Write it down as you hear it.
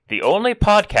The only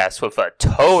podcast with a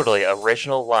totally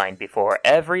original line before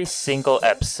every single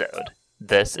episode.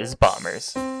 This is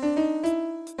Bombers.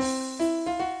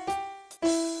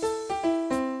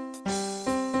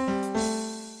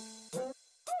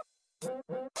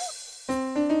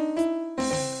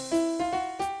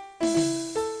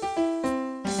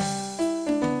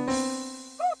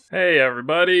 Hey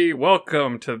everybody,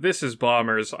 welcome to This is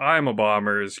Bombers. I'm a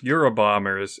Bombers, you're a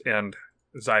Bombers, and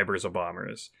Zyber's a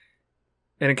Bombers.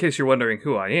 And in case you're wondering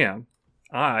who I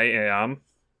am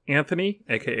Anthony,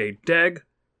 aka Deg,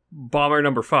 Bomber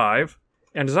number 5,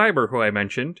 and Zyber, who I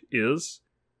mentioned, is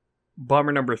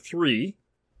Bomber number 3.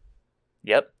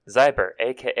 Yep, Zyber,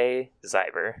 aka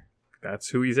Zyber. That's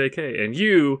who he's aka. And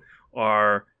you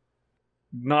are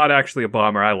not actually a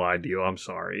bomber. I lied to you. I'm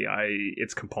sorry.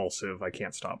 It's compulsive. I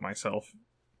can't stop myself.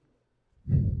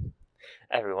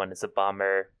 Everyone is a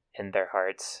bomber in their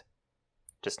hearts,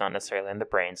 just not necessarily in the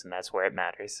brains, and that's where it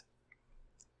matters.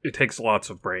 It takes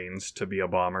lots of brains to be a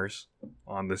bombers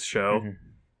on this show,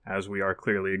 as we are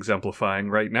clearly exemplifying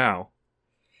right now.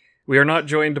 We are not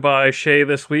joined by Shay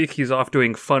this week. He's off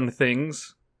doing fun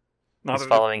things. He's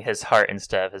following his heart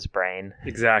instead of his brain.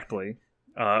 Exactly.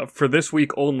 For this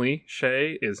week only,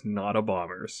 Shay is not a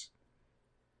bombers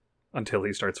until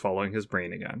he starts following his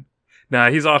brain again. Nah,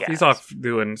 he's off. Yes. He's off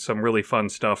doing some really fun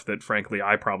stuff that, frankly,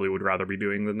 I probably would rather be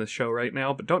doing than this show right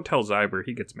now. But don't tell Zyber;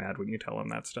 he gets mad when you tell him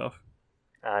that stuff.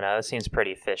 Oh no, it seems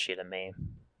pretty fishy to me.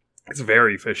 It's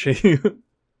very fishy.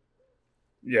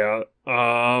 Yeah.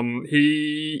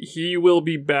 He will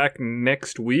be back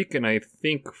next week, and I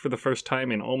think for the first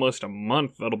time in almost a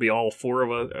month, that'll be all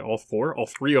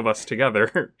three of us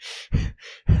together.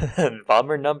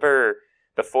 Bomber number,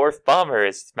 the 4th bomber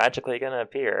is magically gonna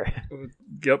appear.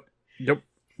 Yep.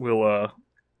 We'll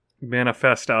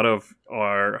manifest out of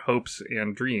our hopes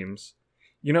and dreams.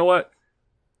 You know what,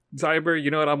 Zyber? You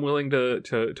know what I'm willing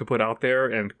to put out there,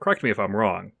 and correct me if I'm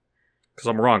wrong, because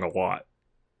I'm wrong a lot.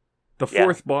 The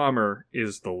 4th bomber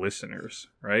is the listeners,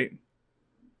 right?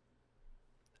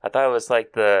 I thought it was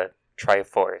like the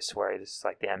Triforce, where it's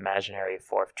like the imaginary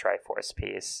 4th Triforce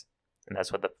piece. And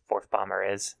that's what the 4th bomber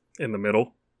is. In the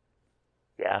middle?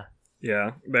 Yeah.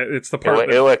 Yeah, it's the part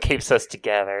it what keeps us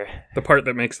together. The part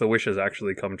that makes the wishes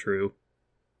actually come true.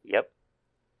 Yep.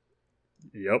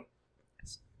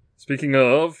 Speaking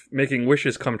of making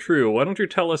wishes come true, why don't you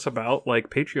tell us about,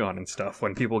 like, Patreon and stuff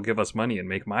when people give us money and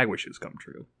make my wishes come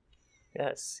true?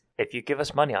 Yes. If you give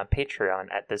us money on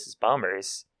Patreon at This Is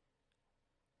Bombers,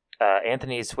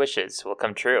 Anthony's wishes will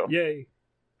come true. Yay.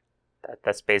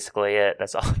 That's basically it.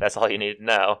 That's all you need to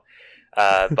know.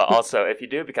 But also, if you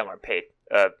do become our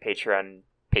Patreon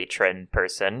patron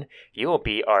person, you will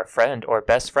be our friend or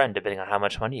best friend, depending on how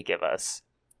much money you give us.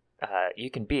 You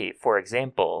can be, for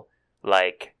example,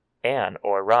 like Anne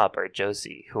or Rob or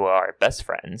Josie, who are best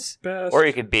friends. Or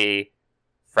you can be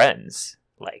friends,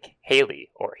 like Haley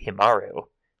or Himaru,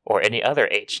 or any other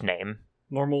H name.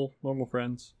 Normal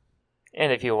friends.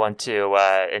 And if you want to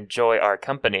enjoy our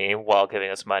company while giving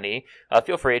us money,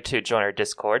 feel free to join our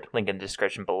Discord, link in the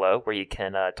description below, where you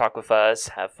can talk with us,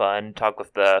 have fun, talk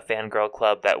with the fangirl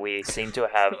club that we seem to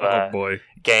have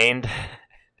gained.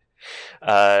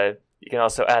 You can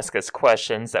also ask us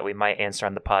questions that we might answer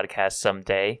on the podcast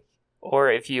someday.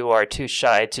 Or if you are too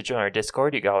shy to join our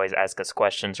Discord, you can always ask us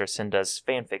questions or send us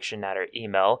fanfiction at our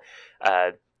email.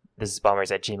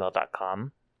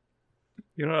 thisisbombers@gmail.com.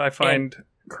 You know what I find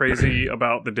crazy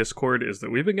about the Discord is that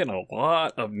we've been getting a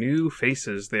lot of new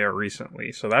faces there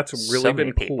recently. So that's really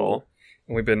been cool. People.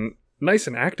 And we've been nice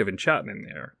and active and chatting in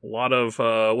there. A lot of,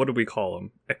 what do we call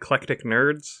them? Eclectic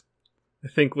nerds, I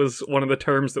think was one of the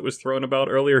terms that was thrown about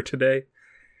earlier today.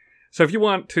 So if you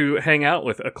want to hang out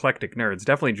with eclectic nerds,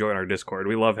 definitely join our Discord.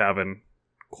 We love having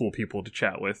cool people to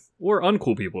chat with, or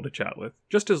uncool people to chat with,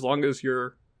 just as long as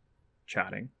you're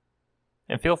chatting.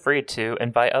 And feel free to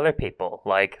invite other people,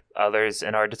 like others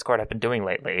in our Discord have been doing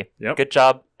lately. Yep. Good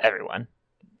job, everyone.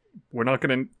 We're not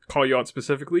going to call you out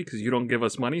specifically, because you don't give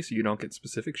us money, so you don't get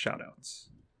specific shout-outs.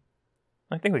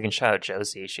 I think we can shout out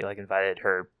Josie. She invited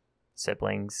her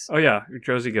siblings. Oh yeah,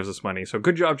 Josie gives us money. So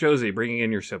good job, Josie, bringing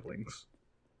in your siblings.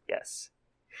 Yes.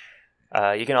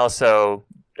 You can also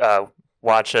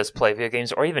watch us play video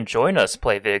games, or even join us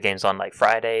play video games on like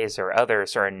Fridays or other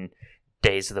certain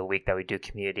days of the week that we do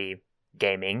community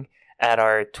gaming at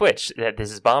our Twitch.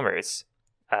 This is Bombers.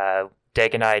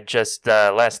 Deg and I just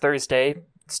last Thursday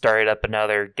started up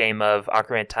another game of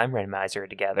Ocarina of Time Randomizer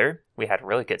together. We had a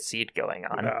really good seed going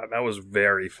on. That was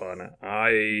very fun.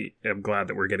 I am glad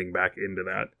that we're getting back into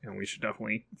that, and we should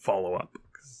definitely follow up,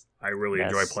 because I really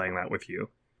enjoy playing that with you.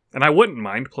 And I wouldn't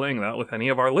mind playing that with any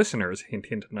of our listeners. Hint,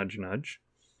 hint, nudge, nudge.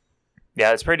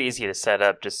 Yeah, it's pretty easy to set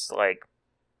up. Just like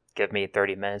give me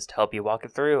 30 minutes to help you walk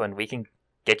it through, and we can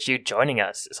get you joining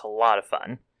us. It's a lot of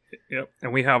fun. Yep.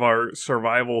 And we have our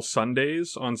survival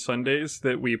Sundays on Sundays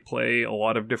that we play a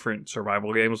lot of different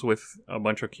survival games with a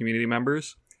bunch of community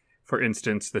members. For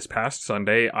instance, this past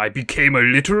Sunday, I became a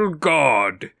little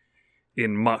god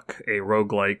in Muck, a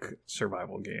roguelike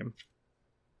survival game.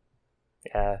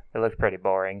 Yeah, it looked pretty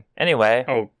boring. Anyway.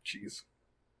 Oh, jeez.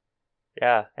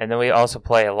 Yeah, and then we also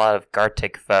play a lot of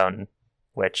Gartic Phone,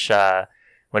 which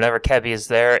whenever Kebby is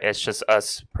there, it's just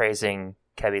us praising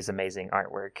Kebby's amazing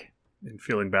artwork. And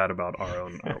feeling bad about our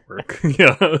own artwork.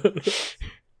 Yeah.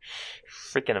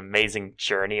 Freaking amazing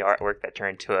Journey artwork that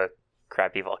turned into a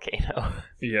crappy volcano.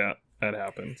 Yeah, that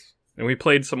happens. And we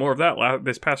played some more of that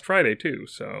this past Friday, too.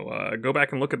 So go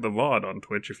back and look at the VOD on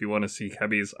Twitch if you want to see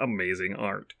Kebby's amazing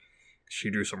art. She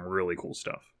drew some really cool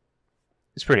stuff.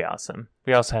 It's pretty awesome.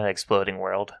 We also had an exploding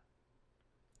world.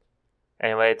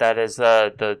 Anyway, that is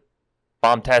the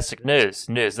bombastic news.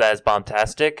 That is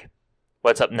bombastic.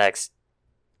 What's up next?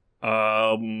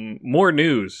 More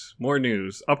news.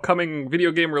 Upcoming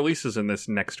video game releases in this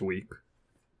next week.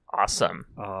 Awesome.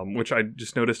 Which I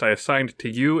just noticed I assigned to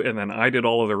you, and then I did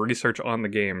all of the research on the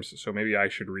games, so maybe I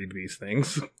should read these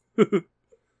things.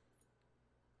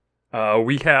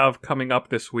 We have coming up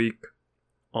this week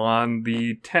on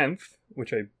the 10th,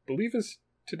 which I believe is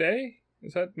today?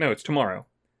 No, it's tomorrow.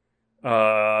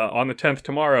 On the 10th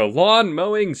tomorrow, Lawn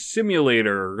Mowing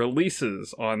Simulator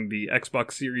releases on the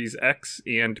Xbox Series X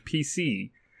and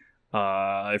PC.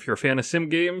 If you're a fan of sim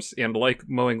games and like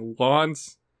mowing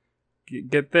lawns,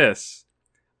 get this.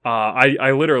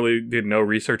 I literally did no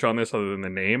research on this other than the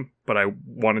name, but I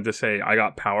wanted to say I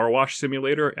got Power Wash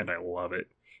Simulator, and I love it.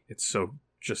 It's so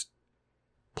just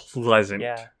pleasant.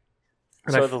 Yeah.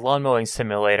 And so the lawn mowing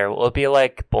simulator, will it be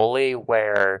like Bully,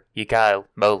 where you gotta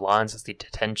mow lawns as the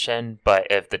detention, but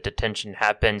if the detention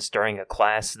happens during a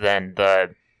class, then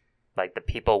the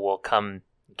people will come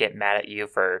get mad at you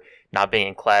for not being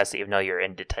in class even though you're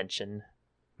in detention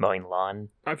mowing lawn?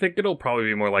 I think it'll probably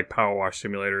be more like Power Wash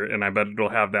Simulator, and I bet it'll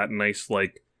have that nice,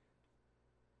 like,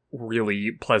 really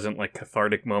pleasant, like,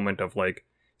 cathartic moment of, like,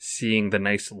 seeing the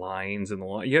nice lines in the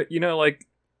lawn. You know, like,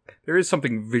 there is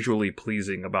something visually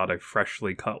pleasing about a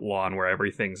freshly cut lawn where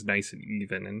everything's nice and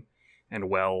even and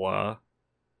well,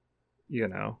 you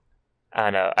know.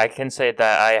 I know. I can say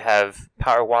that I have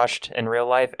power washed in real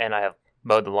life, and I have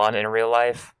mowed the lawn in real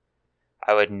life.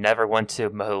 I would never want to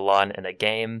mow the lawn in a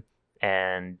game,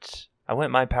 and I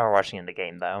wouldn't mind power washing in the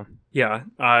game, though. Yeah,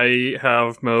 I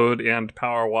have mowed and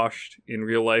power washed in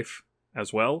real life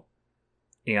as well.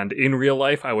 And in real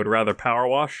life, I would rather power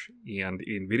wash, and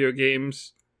in video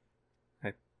games,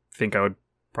 I think I would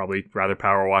probably rather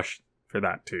power wash for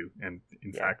that too, and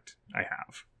in fact, I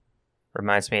have.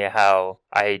 Reminds me of how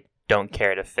I don't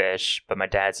care to fish, but my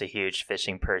dad's a huge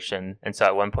fishing person, and so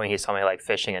at one point he saw me like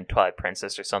fishing in Twilight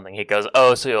Princess or something. He goes,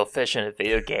 "Oh, so you'll fish in a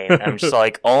video game?" And I'm just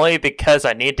like, only because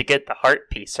I need to get the heart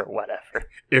piece or whatever.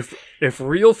 If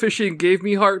real fishing gave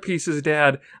me heart pieces,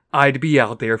 Dad, I'd be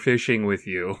out there fishing with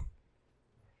you.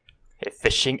 If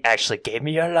fishing actually gave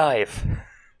me a life.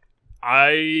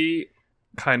 I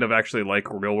kind of actually like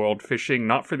real world fishing,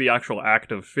 not for the actual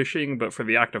act of fishing, but for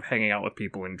the act of hanging out with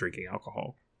people and drinking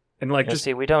alcohol. And like, just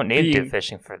see, we don't need to do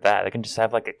fishing for that. We can just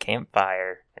have like a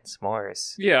campfire and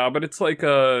s'mores. Yeah, but it's like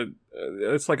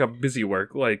a busy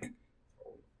work. Like,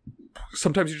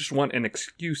 sometimes you just want an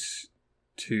excuse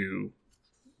to,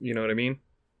 you know what I mean?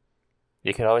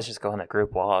 You could always just go on a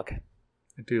group walk.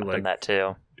 I've done that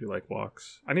too. I do like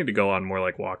walks. I need to go on more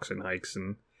like walks and hikes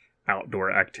and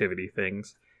outdoor activity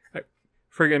things.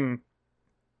 Friggin'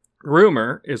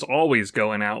 Rumor is always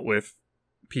going out with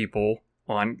people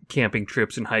on camping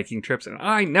trips and hiking trips, and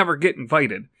I never get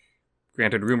invited.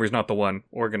 Granted, Rumor's not the one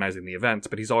organizing the events,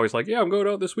 but he's always like, "Yeah, I'm going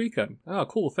out this weekend." "Oh,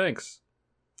 cool, thanks.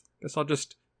 Guess I'll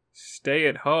just stay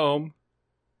at home,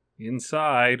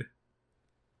 inside."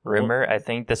 Rumor, I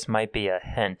think this might be a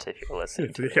hint if you're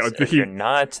listening to this. If you're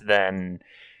not, then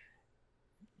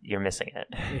you're missing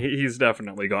it. He's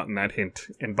definitely gotten that hint,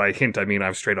 and by hint, I mean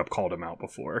I've straight up called him out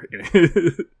before.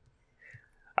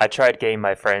 I tried getting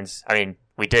my friends,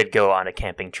 we did go on a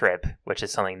camping trip, which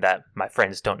is something that my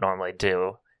friends don't normally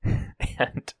do.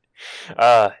 And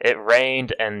it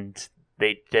rained, and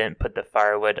they didn't put the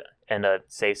firewood in a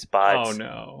safe spot. Oh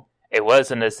no. It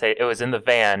was in the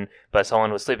van, but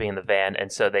someone was sleeping in the van,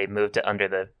 and so they moved it under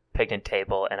the picnic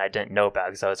table, and I didn't know about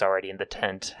it because I was already in the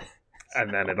tent.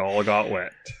 And then it all got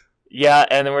wet. Yeah,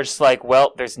 and then we're just like,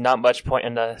 well, there's not much point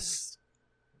in us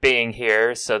being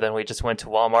here, so then we just went to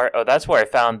Walmart. Oh, that's where I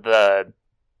found the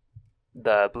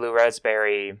blue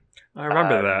raspberry. I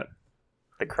remember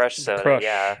that. The Crush soda, Crush,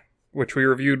 yeah. Which we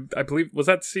reviewed, I believe, was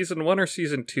that season 1 or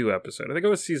season 2 episode? I think it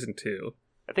was season 2.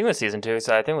 I think it was season 2,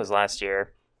 so I think it was last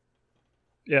year.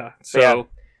 Yeah, so...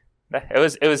 Yeah,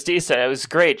 it was decent. It was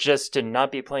great just to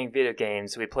not be playing video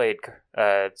games. We played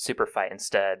Super Fight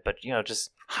instead, but,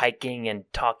 just hiking and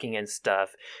talking and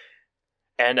stuff.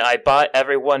 And I bought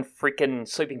everyone freaking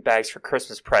sleeping bags for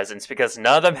Christmas presents because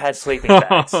none of them had sleeping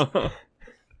bags.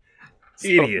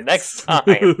 Idiots.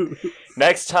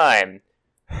 Next time,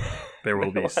 there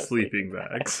will be sleeping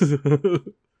bags.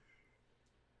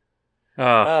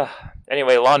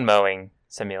 Anyway, lawn mowing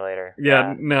simulator.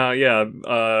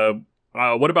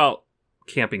 What about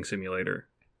camping simulator?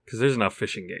 Because there's enough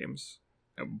fishing games.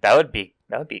 That would be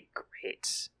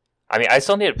great. I mean, I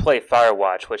still need to play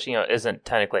Firewatch, which isn't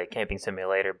technically a camping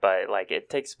simulator, but it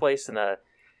takes place in that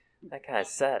kind of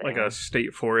setting, like a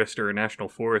state forest or a national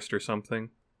forest or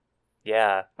something.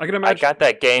 Yeah, I can imagine. I got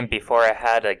that game before I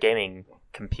had a gaming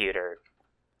computer.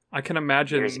 I can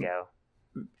imagine years ago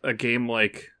a game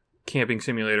like Camping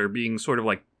Simulator being sort of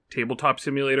like Tabletop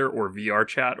Simulator or VR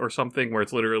Chat or something, where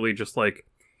it's literally just like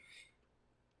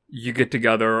you get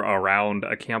together around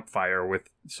a campfire with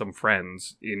some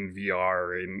friends in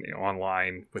VR and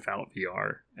online without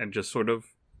VR, and just sort of,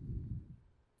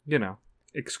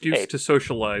 excuse to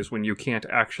socialize when you can't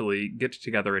actually get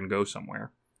together and go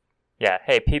somewhere. Yeah,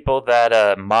 hey, people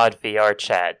that mod VR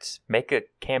Chat, make a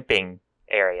camping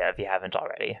area if you haven't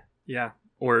already. Yeah,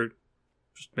 or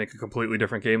just make a completely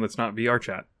different game that's not VR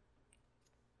Chat.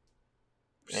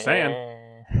 Just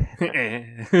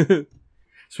saying.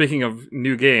 Speaking of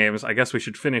new games, I guess we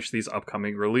should finish these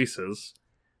upcoming releases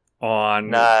on...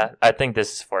 Nah, I think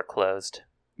this is Foreclosed.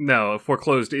 No,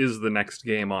 Foreclosed is the next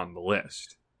game on the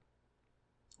list.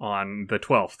 On the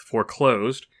 12th,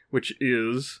 Foreclosed, which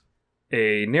is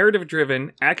a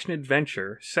narrative-driven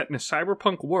action-adventure set in a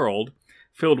cyberpunk world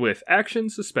filled with action,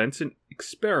 suspense, and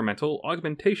experimental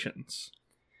augmentations.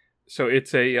 So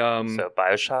it's a... So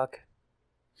BioShock?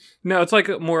 No, it's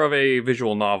like more of a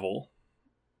visual novel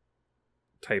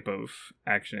type of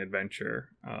action-adventure,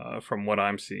 from what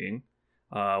I'm seeing.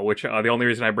 Which, the only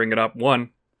reason I bring it up,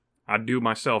 one, I do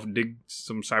myself dig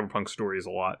some cyberpunk stories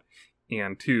a lot.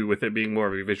 And two, with it being more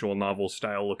of a visual novel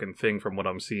style looking thing from what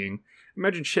I'm seeing, I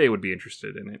imagine Shay would be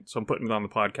interested in it. So I'm putting it on the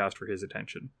podcast for his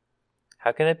attention.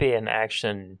 How can it be an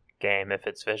action game if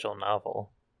it's visual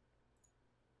novel?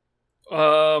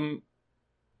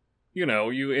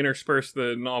 You intersperse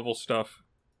the novel stuff.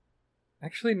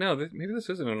 Actually, no, maybe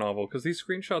this isn't a novel, because these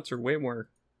screenshots are way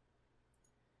more...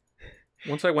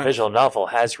 Visual novel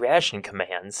has reaction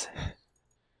commands.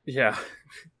 Yeah.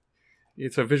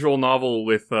 It's a visual novel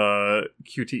with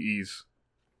QTEs.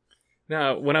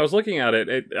 Now, when I was looking at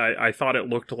it, I thought it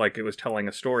looked like it was telling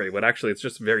a story, but actually it's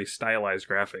just very stylized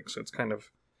graphics, so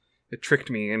it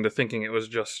tricked me into thinking it was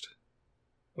just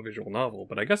a visual novel,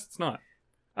 but I guess it's not.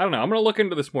 I don't know, I'm going to look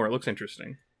into this more, it looks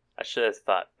interesting. I should have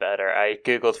thought better. I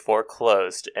googled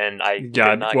Foreclosed, and I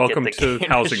did not welcome get the to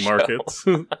housing markets.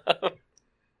 You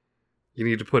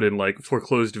need to put in,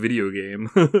 foreclosed video game.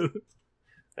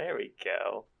 There we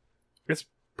go. It's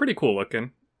pretty cool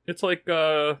looking. It's like,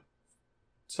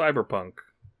 Cyberpunk,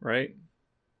 right?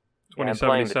 Yeah, I'm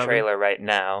playing the trailer right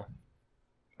now.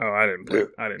 Oh, I didn't play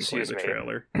the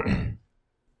trailer.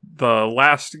 The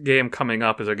last game coming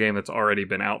up is a game that's already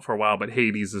been out for a while, but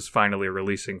Hades is finally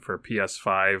releasing for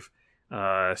PS5,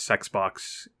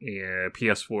 Xbox,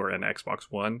 PS4, and Xbox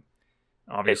One.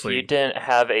 Obviously, if you didn't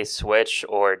have a Switch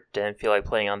or didn't feel like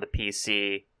playing on the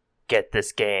PC, get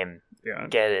this game. Yeah.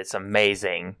 Get it. It's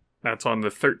amazing. That's on the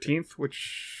 13th,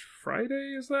 which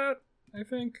Friday is that, I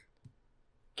think?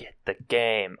 Get the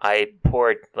game. I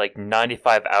poured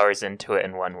 95 hours into it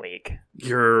in 1 week.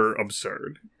 You're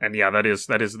absurd. And yeah, that is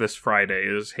this Friday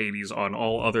is Hades on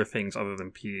all other things other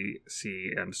than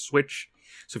PC and Switch.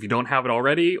 So if you don't have it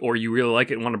already, or you really like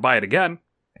it and want to buy it again,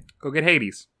 go get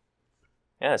Hades.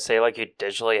 Yeah, say you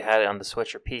digitally had it on the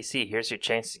Switch or PC. Here's your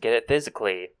chance to get it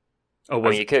physically. Oh,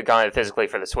 you could have gotten it physically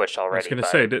for the Switch already. I was going to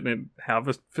say, didn't it have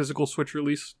a physical Switch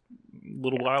release a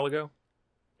little while ago?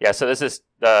 Yeah, so this is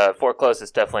Foreclosed is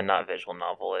definitely not visual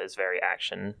novel. It is very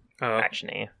actiony.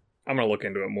 I'm gonna look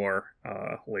into it more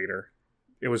later.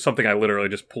 It was something I literally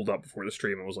just pulled up before the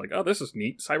stream and was like, "Oh, this is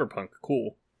neat, cyberpunk,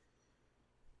 cool."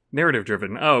 Narrative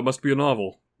driven. Oh, it must be a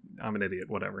novel. I'm an idiot.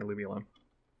 Whatever. Leave me alone.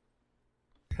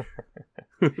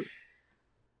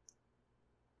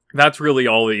 That's really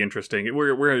all the interesting.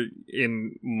 We're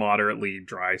in moderately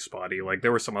dry spotty.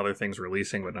 There were some other things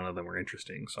releasing, but none of them were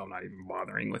interesting, so I'm not even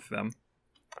bothering with them.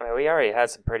 We already had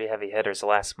some pretty heavy hitters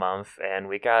last month, and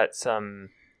we got we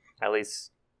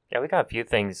got a few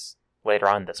things later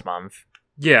on this month.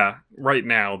 Yeah, right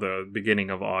now, the beginning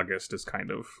of August is kind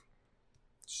of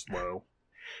slow.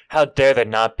 How dare there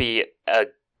not be a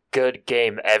good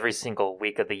game every single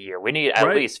week of the year? We need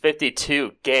at least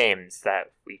 52 games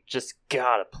that we just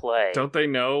gotta play. Don't they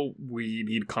know we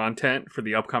need content for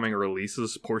the upcoming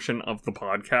releases portion of the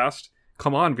podcast?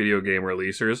 Come on, video game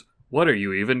releasers. What are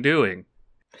you even doing?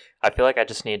 I feel like I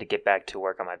just need to get back to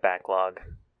work on my backlog.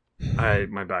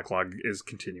 My backlog is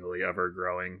continually ever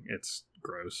growing. It's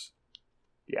gross.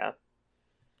 Yeah.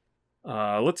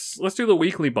 Let's do the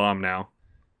weekly bomb now.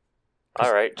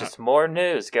 All right, just more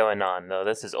news going on, though.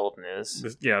 This is old news.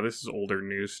 This is older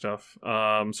news stuff.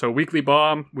 So weekly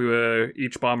bomb,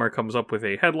 each bomber comes up with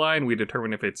a headline. We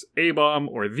determine if it's a bomb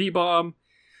or the bomb.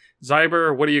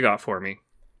 Zyber, what do you got for me?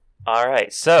 All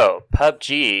right, so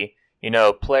PUBG,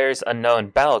 Players Unknown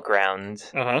Battleground.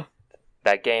 Uh-huh.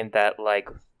 That game that,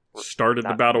 started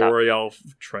the Battle Royale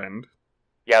trend.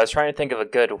 Yeah, I was trying to think of a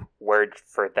good word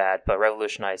for that, but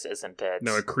revolutionized isn't it.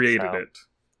 No, it created it.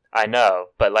 I know,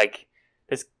 but,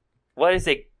 what is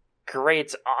a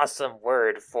great, awesome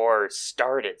word for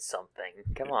started something?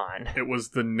 Come on. It was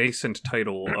the nascent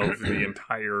title of the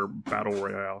entire Battle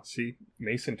Royale. See?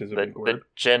 Nascent is a big word. The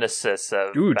genesis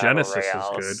of Battle Genesis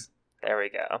Royales. Is good. There we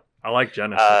go. I like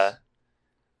Genesis.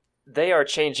 They are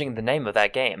changing the name of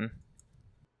that game.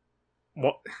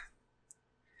 What?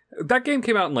 That game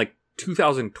came out in,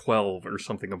 2012 or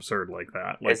something absurd like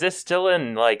that. Is this still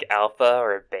in alpha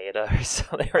or beta or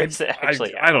something? Or is it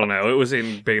actually I don't know. It was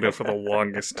in beta for the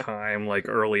longest time,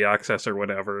 early access or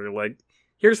whatever.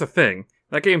 Here's the thing: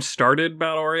 that game started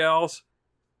Battle Royales,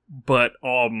 but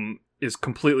is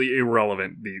completely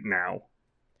irrelevant now.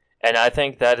 And I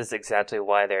think that is exactly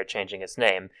why they're changing its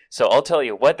name. So I'll tell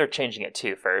you what they're changing it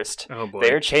to first. Oh boy!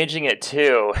 They're changing it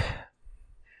to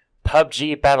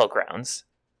PUBG Battlegrounds.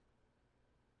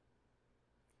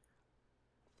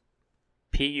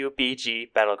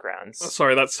 PUBG Battlegrounds.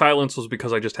 Sorry, that silence was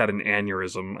because I just had an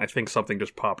aneurysm. I think something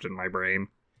just popped in my brain.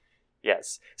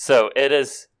 Yes. So it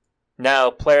is now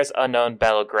Players Unknown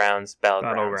Battlegrounds.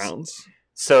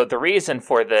 So the reason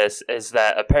for this is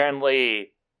that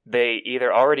apparently they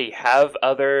either already have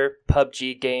other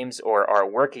PUBG games or are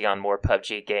working on more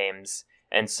PUBG games,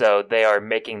 and so they are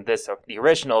making this, the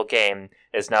original game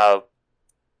is now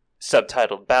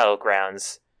subtitled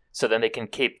Battlegrounds, so then they can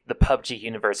keep the PUBG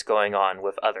universe going on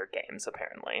with other games,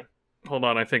 apparently. Hold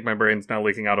on, I think my brain's now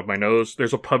leaking out of my nose.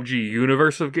 There's a PUBG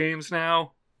universe of games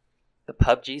now? The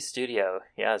PUBG studio,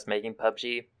 is making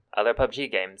other PUBG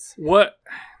games. What?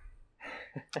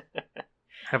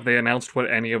 Have they announced what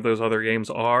any of those other games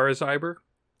are, Zyber?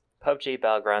 PUBG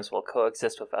Battlegrounds will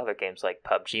coexist with other games like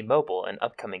PUBG Mobile and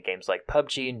upcoming games like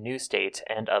PUBG New State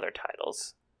and other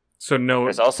titles. So no.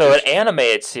 There's also an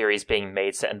animated series being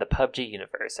made set in the PUBG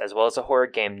universe, as well as a horror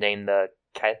game named the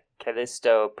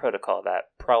Callisto Protocol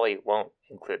that probably won't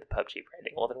include the PUBG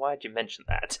branding. Well, then why did you mention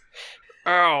that?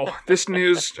 Ow, this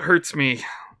news hurts me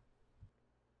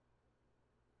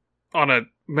on a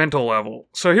mental level.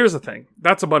 So here's the thing.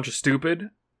 That's a bunch of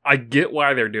stupid. I get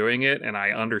why they're doing it, and I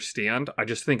understand. I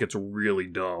just think it's really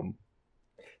dumb.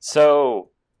 So,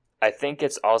 I think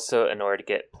it's also in order to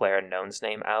get PlayerUnknown's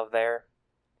name out of there.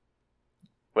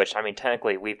 Which,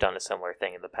 technically, we've done a similar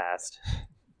thing in the past.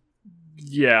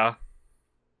 Yeah.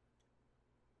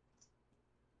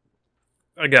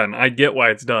 Again, I get why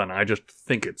it's done. I just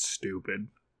think it's stupid.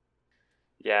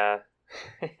 Yeah.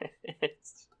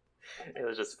 It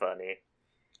was just funny.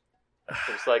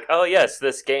 It's like, oh yes,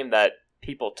 this game that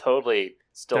people totally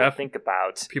still think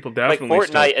about. People definitely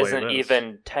Fortnite isn't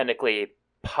even technically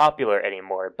popular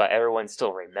anymore, but everyone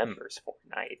still remembers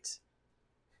Fortnite.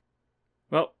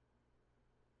 Well,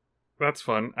 that's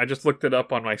fun. I just looked it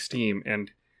up on my Steam,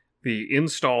 and the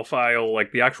install file,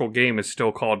 the actual game is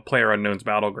still called PlayerUnknown's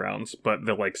Battlegrounds, but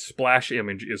the, splash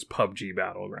image is PUBG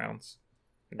Battlegrounds.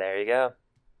 There you go.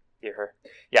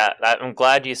 Yeah, I'm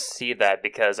glad you see that,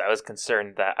 because I was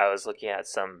concerned that I was looking at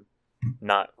some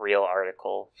not real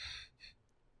article.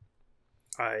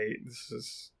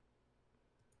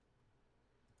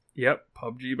 Yep,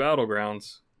 PUBG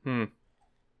Battlegrounds.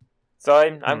 So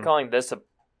I'm calling this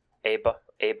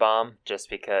a bomb just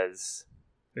because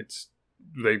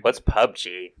what's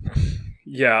PUBG?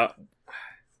 Yeah.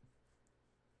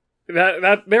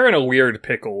 That they're in a weird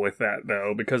pickle with that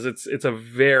though, because it's a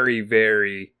very,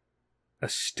 very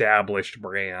established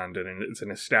brand and it's an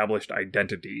established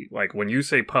identity. When you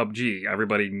say PUBG,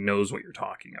 everybody knows what you're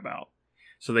talking about.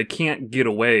 So they can't get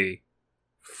away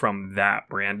from that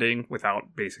branding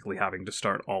without basically having to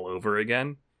start all over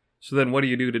again. So then what do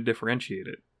you do to differentiate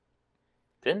it?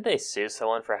 Didn't they sue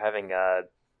someone for having a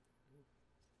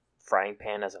frying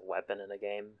pan as a weapon in a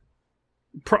game?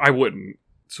 I wouldn't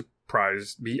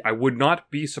I would not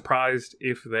be surprised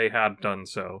if they had done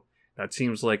so. That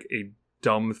seems like a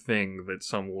dumb thing that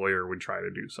some lawyer would try to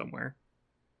do somewhere.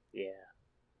 Yeah.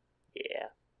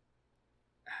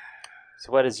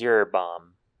 So what is your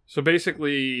bomb? So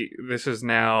basically, this is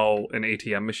now an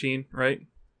ATM machine, right?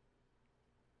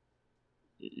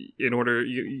 In order,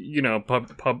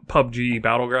 PUBG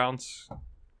Battlegrounds,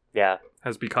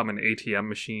 has become an ATM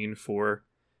machine for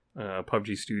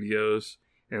PUBG Studios.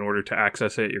 In order to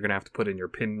access it, you're gonna have to put in your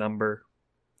PIN number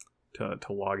to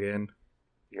log in.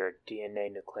 Your DNA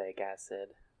nucleic acid.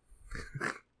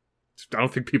 I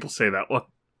don't think people say that one.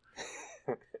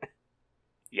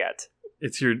 Yet.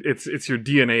 It's your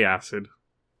DNA acid.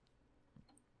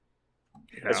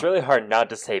 Yeah. It's really hard not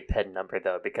to say PIN number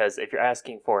though, because if you're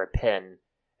asking for a PIN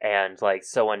and like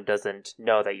someone doesn't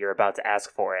know that you're about to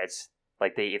ask for it,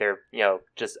 like they either,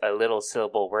 just a little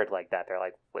syllable word like that, they're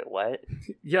like, wait, what?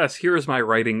 Yes, here is my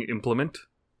writing implement.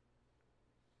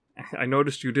 I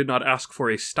noticed you did not ask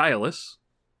for a stylus,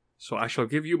 so I shall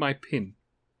give you my PIN.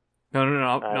 No,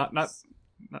 not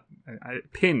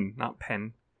PIN, not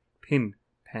pen. PIN.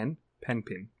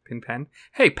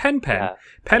 Hey, pen. Yeah,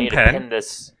 pen. Pin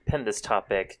this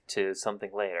topic to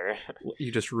something later.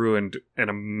 You just ruined an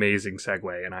amazing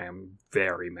segue, and I am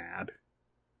very mad.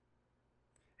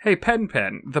 Hey,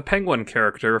 Pen, the penguin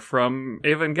character from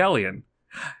Evangelion.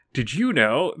 Did you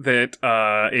know that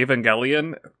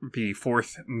Evangelion, the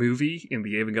fourth movie in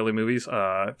the Evangelion movies,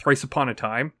 Thrice Upon a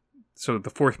Time, so the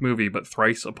fourth movie, but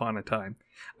Thrice Upon a Time,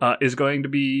 is going to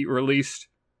be released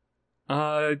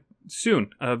soon,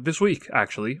 this week,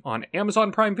 actually, on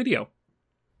Amazon Prime Video.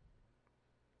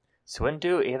 So when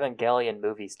do Evangelion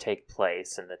movies take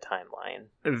place in the timeline?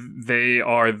 They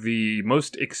are the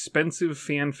most expensive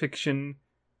fan fiction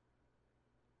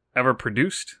ever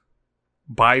produced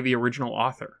by the original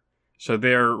author. So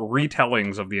they're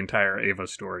retellings of the entire Eva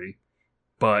story,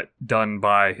 but done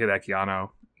by Hideaki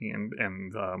Anno, and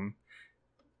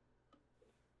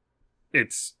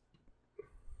it's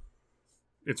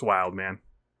wild, man.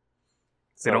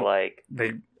 So are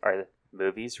the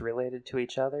movies related to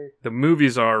each other? The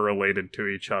movies are related to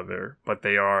each other, but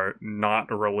they are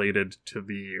not related to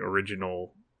the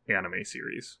original anime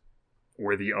series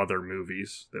or the other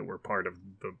movies that were part of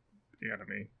the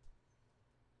anime.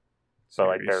 So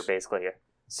like they're basically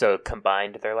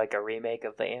combined, they're like a remake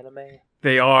of the anime?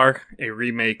 They are a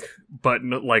remake, but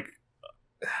like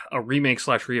a remake /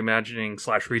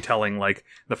 reimagining / retelling. Like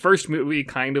the first movie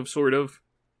kind of sort of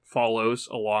follows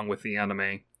along with the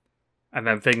anime, and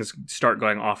then things start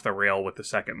going off the rail with the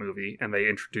second movie, and they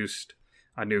introduced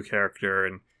a new character,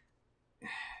 and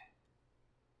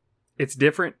it's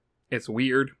different. It's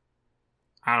weird.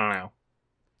 I don't know.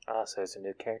 Oh, so it's a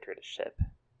new character to ship.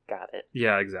 Got it.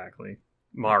 Yeah, exactly.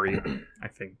 Mari, I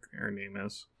think her name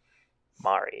is.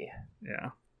 Mari. Yeah.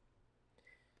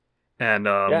 And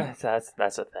yeah,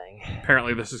 that's a thing.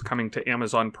 Apparently this is coming to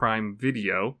Amazon Prime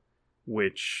Video,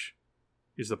 which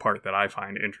is the part that I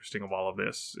find interesting of all of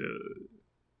this.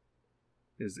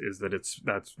 Is that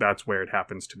that's where it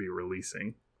happens to be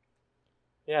releasing.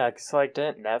 Yeah, because like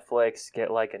didn't Netflix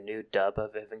get like a new dub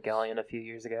of Evangelion a few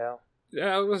years ago?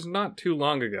 Yeah, it was not too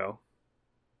long ago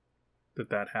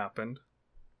that happened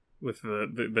with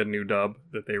the new dub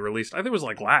that they released. I think it was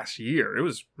like last year. It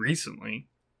was recently.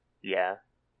 Yeah.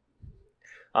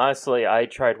 Honestly, I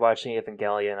tried watching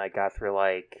Evangelion. I got through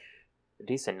like a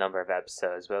decent number of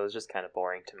episodes, but it was just kind of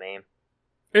boring to me.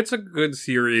 It's a good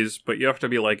series, but you have to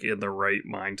be like in the right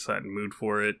mindset and mood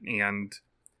for it. And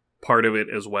part of it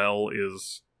as well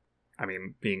is, I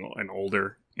mean, being an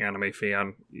older anime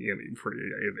fan,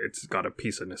 it's got a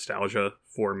piece of nostalgia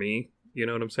for me. You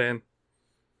know what I'm saying?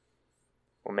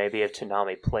 Well, maybe if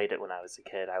Toonami played it when I was a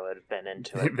kid, I would have been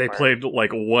into it. They played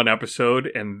like one episode,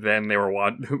 and then they were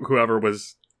whoever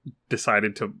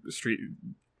decided to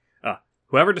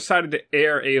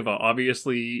air Eva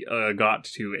obviously got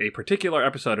to a particular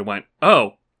episode and went,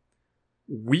 "Oh,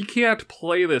 we can't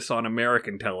play this on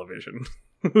American television."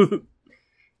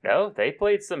 No, they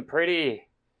played some pretty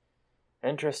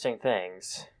interesting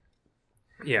things.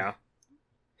 Yeah.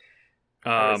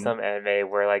 Some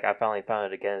anime where like I finally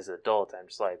found it again as an adult. I'm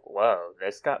just like, whoa,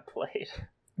 this got played.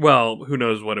 Well, who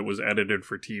knows what it was edited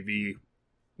for TV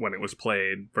when it was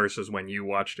played versus when you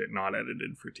watched it not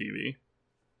edited for TV.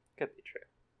 Could be true.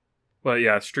 But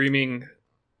yeah, streaming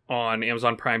on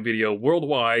Amazon Prime Video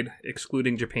worldwide,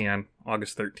 excluding Japan,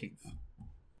 August 13th.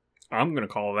 I'm going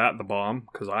to call that the bomb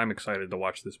because I'm excited to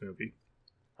watch this movie.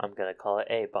 I'm gonna call it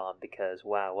A-Bomb because,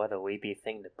 wow, what a weeby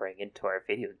thing to bring into our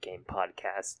video game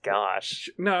podcast. Gosh.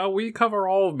 No, we cover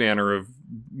all manner of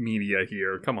media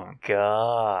here. Come on.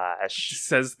 Gosh.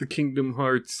 Says the Kingdom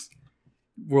Hearts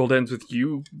world ends with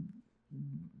you.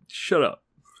 Shut up.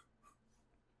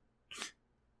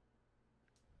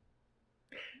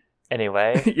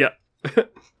 Anyway. Yeah.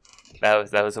 that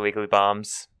was the Weekly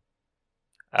Bombs.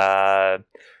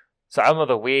 So album of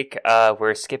the week,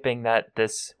 we're skipping that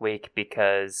this week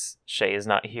because Shay is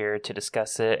not here to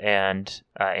discuss it, and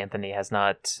Anthony has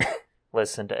not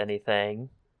listened to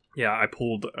anything. Yeah, I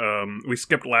pulled. We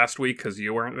skipped last week because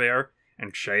you weren't there,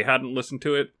 and Shay hadn't listened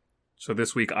to it. So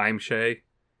this week I'm Shay,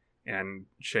 and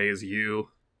Shay is you.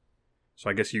 So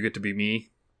I guess you get to be me.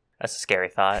 That's a scary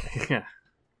thought. Yeah.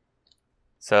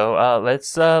 So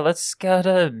let's get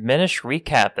a Minish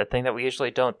recap, the thing that we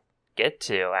usually don't get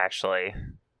to, actually.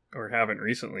 Or haven't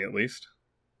recently, at least.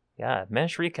 Yeah,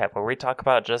 Minish recap, where we talk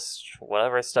about just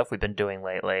whatever stuff we've been doing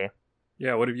lately.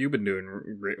 Yeah, what have you been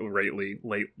doing lately?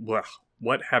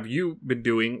 What have you been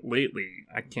doing lately?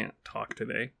 I can't talk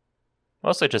today.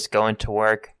 Mostly just going to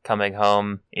work, coming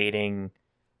home, eating,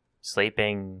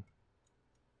 sleeping.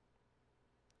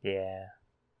 Yeah.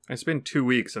 It's been 2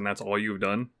 weeks, and that's all you've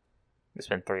done? It's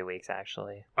been 3 weeks,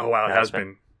 actually. Oh, wow, it has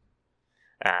been.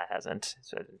 It hasn't.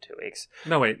 It's been 2 weeks.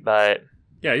 No, wait. But...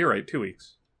 yeah, you're right, 2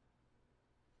 weeks.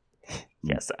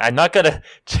 Yes, I'm not gonna...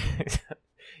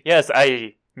 Yes,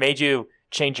 I made you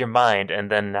change your mind, and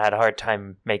then had a hard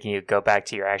time making you go back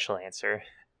to your actual answer.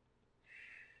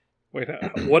 Wait,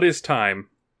 what is time?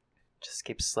 Just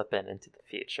keep slipping into the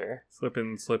future.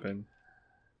 Slipping.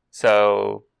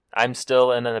 So... I'm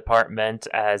still in an apartment,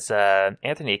 as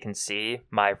Anthony can see.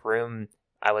 My room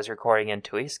I was recording in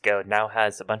 2 weeks ago now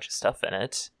has a bunch of stuff in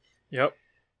it. Yep.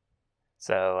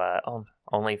 So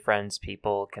Only Friends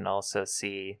people can also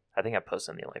see, I think I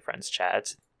posted in the Only Friends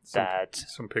chat,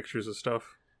 some pictures of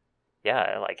stuff.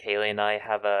 Yeah, like Haley and I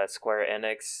have a Square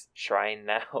Enix shrine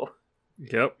now.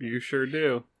 Yep, you sure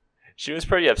do. She was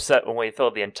pretty upset when we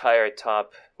filled the entire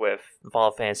top with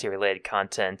Final Fantasy related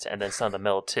content, and then some of the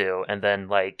middle too, and then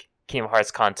like Kingdom Hearts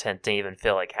content didn't even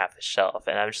fill like half the shelf.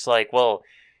 And I'm just like, well,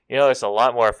 there's a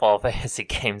lot more Final Fantasy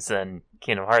games than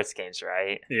Kingdom Hearts games,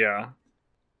 right? Yeah,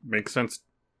 makes sense.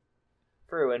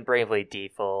 True, and Bravely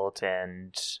Default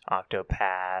and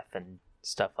Octopath and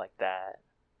stuff like that.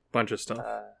 Bunch of stuff.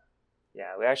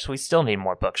 Yeah, we still need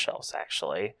more bookshelves,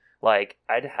 actually. Like,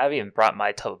 I haven't even brought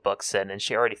my tub of books in, and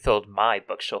she already filled my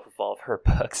bookshelf with all of her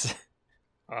books.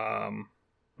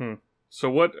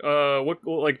 So what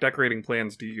like decorating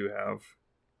plans do you have?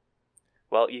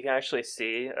 Well, you can actually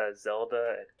see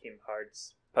Zelda and Kingdom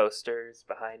Hearts posters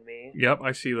behind me. Yep,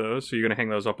 I see those. So you're gonna hang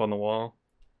those up on the wall?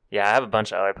 Yeah, I have a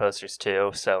bunch of other posters too,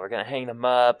 so we're gonna hang them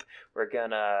up. We're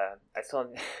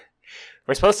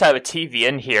supposed to have a TV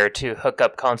in here to hook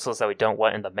up consoles that we don't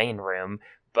want in the main room,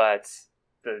 but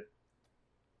the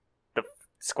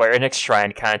Square Enix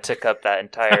shrine kind of took up that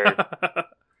entire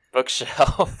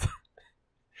bookshelf.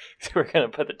 So we're going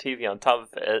to put the TV on top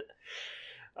of it.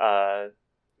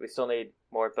 We still need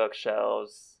more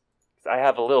bookshelves. I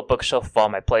have a little bookshelf of all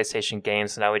my PlayStation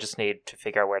games, so now we just need to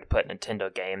figure out where to put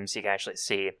Nintendo games. You can actually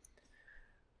see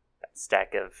that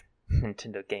stack of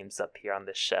Nintendo games up here on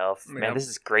this shelf. Man, yep. This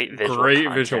is great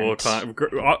visual content.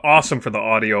 Awesome for the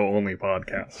audio-only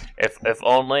podcast. If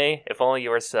only you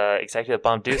were executive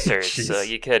bombdusers, so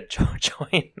you could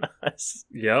join us.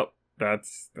 Yep,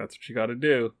 that's what you got to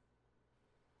do.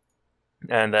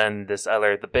 And then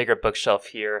the bigger bookshelf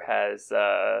here has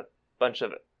a bunch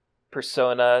of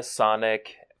Persona,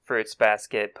 Sonic, Fruits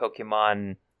Basket,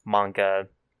 Pokemon, manga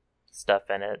stuff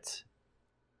in it.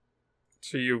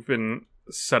 So you've been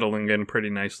settling in pretty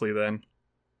nicely then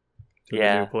to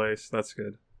the new place. That's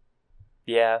good.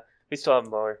 Yeah, we still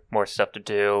have more stuff to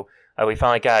do. We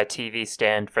finally got a TV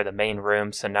stand for the main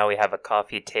room, so now we have a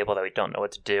coffee table that we don't know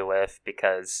what to do with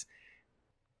because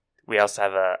we also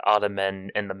have an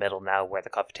ottoman in the middle now where the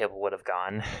coffee table would have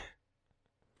gone.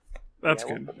 That's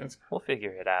good. We'll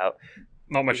figure it out.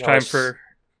 Not much time for...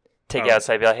 Take it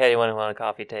outside and be like, hey, anyone want a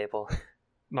coffee table?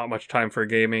 Not much time for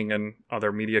gaming and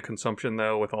other media consumption,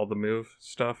 though, with all the Move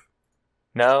stuff.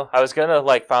 No, I was gonna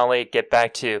finally get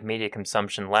back to media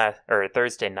consumption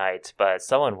Thursday night, but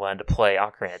someone wanted to play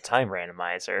Ocarina of Time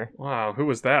Randomizer. Wow, who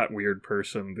was that weird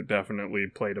person that definitely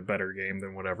played a better game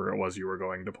than whatever it was you were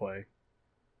going to play?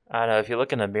 I don't know, if you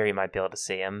look in the mirror, you might be able to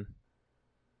see him.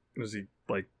 Was he,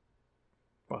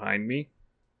 behind me?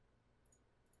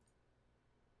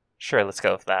 Sure, let's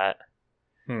go with that.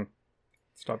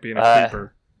 Stop being a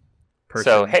creeper. Person.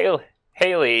 So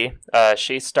Haley,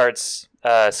 she starts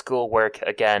schoolwork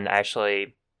again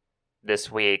actually this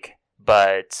week,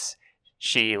 but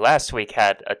she last week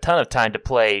had a ton of time to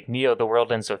play Neo The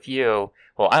World Ends With You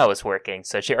while I was working,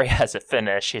 so she already has it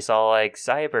finished. She's all like,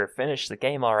 Cyber, finish the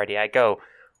game already. I go,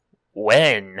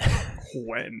 when?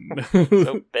 When?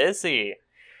 So busy.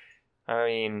 I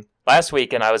mean, last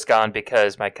weekend I was gone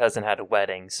because my cousin had a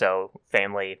wedding, so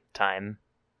family time.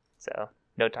 So,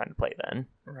 no time to play then.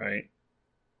 Right.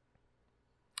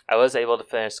 I was able to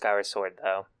finish Skyward Sword,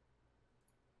 though.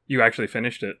 You actually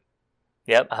finished it?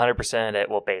 Yep, 100% it.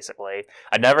 Well, basically.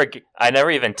 I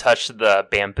never even touched the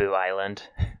Bamboo Island.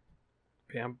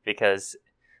 Because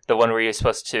the one where you're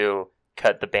supposed to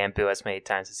cut the bamboo as many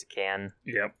times as you can.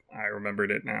 Yep, I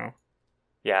remembered it now.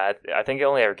 Yeah, I think it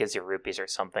only ever gives you rupees or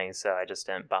something, so I just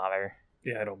didn't bother.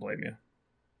 Yeah, I don't blame you.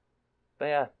 But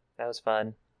yeah, that was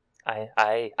fun.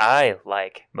 I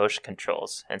like motion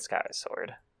controls in Skyward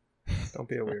Sword. Don't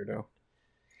be a weirdo.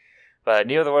 But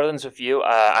Neo The World Ends With You,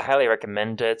 I highly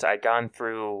recommend it. I'd gone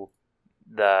through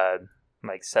the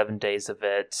 7 days of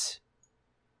it.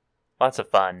 Lots of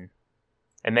fun.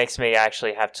 It makes me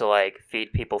actually have to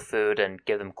feed people food and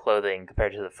give them clothing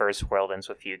compared to the first World Ends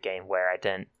With You game where I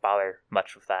didn't bother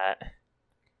much with that.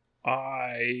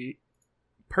 I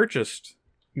purchased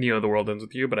Neo The World Ends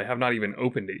With You, but I have not even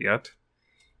opened it yet.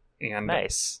 And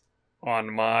nice.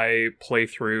 On my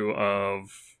playthrough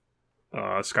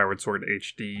of Skyward Sword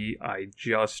HD, I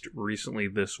just recently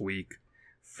this week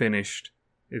finished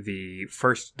the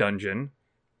first dungeon,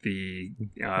 the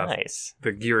nice.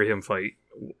 The Girahim fight.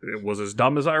 It was as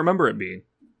dumb as I remember it being.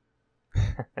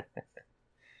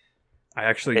 I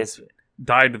actually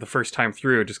died the first time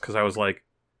through just because I was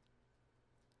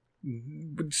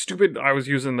stupid. I was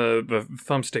using the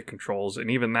thumbstick controls, and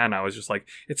even then I was just like,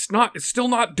 it's still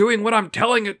not doing what I'm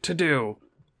telling it to do.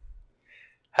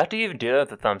 How do you even do that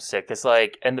with the thumbstick? It's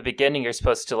in the beginning you're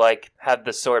supposed to have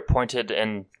the sword pointed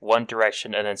in one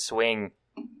direction and then swing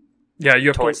you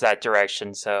have towards that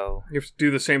direction, so... You have to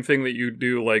do the same thing that you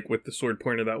do, with the sword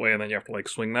pointed that way, and then you have to,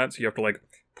 swing that. So you have to,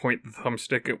 point the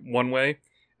thumbstick one way,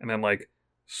 and then,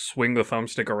 swing the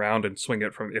thumbstick around and swing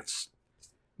it from... It's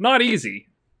not easy.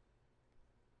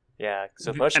 Yeah,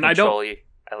 so motion control,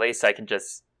 at least I can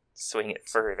just swing it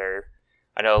further.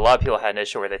 I know a lot of people had an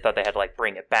issue where they thought they had to,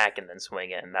 bring it back and then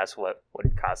swing it, and that's what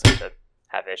would cause them to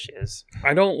have issues.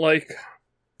 I don't like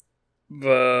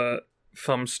the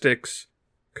thumbsticks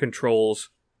controls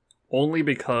only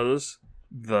because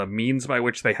the means by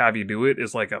which they have you do it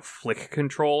is a flick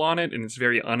control on it, and it's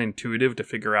very unintuitive to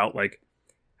figure out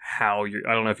how you...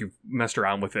 I don't know if you've messed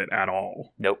around with it at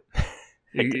all. Nope.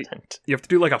 I didn't. You have to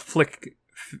do a flick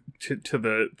to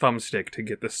the thumbstick to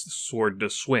get this sword to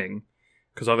swing,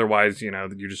 because otherwise, you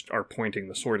just are pointing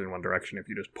the sword in one direction if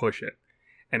you just push it.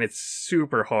 And it's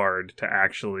super hard to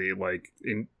actually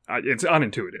it's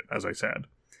unintuitive, as I said.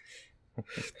 Well,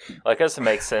 I guess it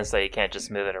makes sense that you can't just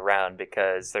move it around,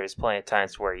 because there's plenty of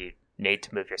times where you need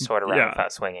to move your sword around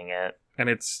without swinging it. And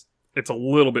it's a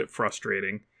little bit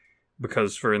frustrating,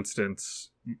 because, for instance,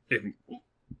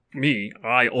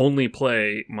 I only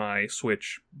play my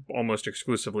Switch almost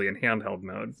exclusively in handheld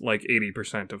mode, like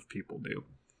 80% of people do.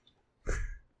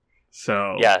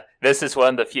 So... Yeah, this is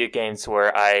one of the few games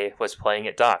where I was playing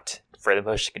it docked for the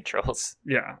motion controls.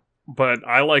 Yeah. But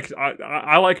I like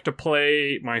to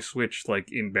play my Switch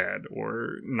in bed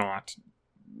or not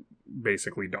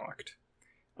basically docked.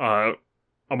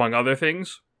 Among other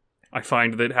things, I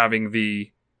find that having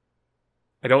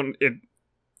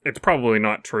it's probably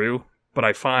not true, but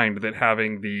I find that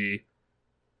having the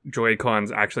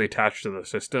Joy-Cons actually attached to the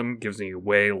system gives me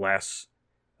way less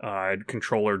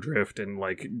controller drift and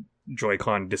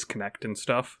Joy-Con disconnect and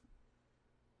stuff.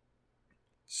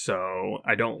 So,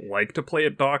 I don't like to play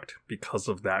it docked because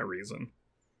of that reason.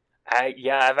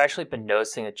 I've actually been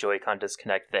noticing a Joy-Con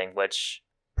disconnect thing, which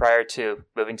prior to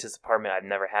moving to this apartment I've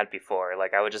never had before.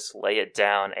 I would just lay it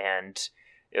down and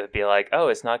it would be oh,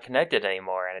 it's not connected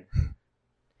anymore. And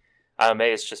I don't know,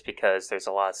 maybe it's just because there's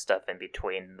a lot of stuff in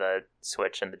between the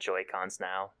Switch and the Joy-Cons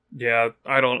now. Yeah,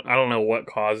 I don't know what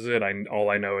causes it. All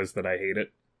I know is that I hate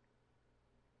it.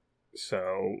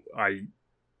 So,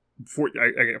 for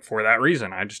that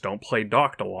reason, I just don't play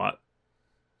docked a lot.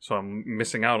 So I'm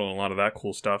missing out on a lot of that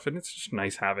cool stuff, and it's just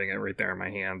nice having it right there in my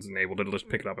hands and able to just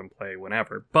pick it up and play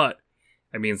whenever. But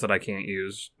it means that I can't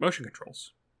use motion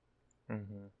controls.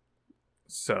 Mm-hmm.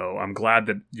 So I'm glad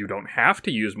that you don't have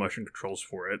to use motion controls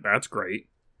for it. That's great.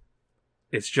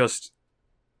 It's just...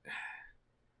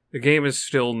 the game is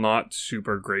still not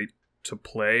super great to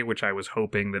play, which I was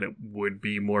hoping that it would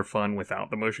be more fun without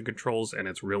the motion controls, and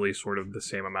it's really sort of the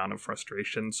same amount of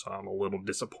frustration, so I'm a little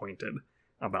disappointed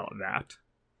about that.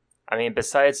 I mean,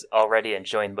 besides already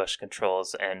enjoying motion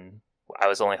controls, and I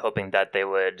was only hoping that they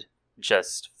would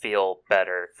just feel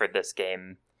better for this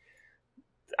game.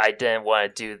 I didn't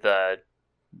want to do the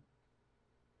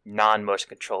non-motion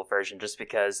control version just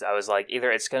because I was like,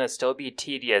 either it's going to still be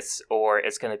tedious or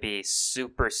it's going to be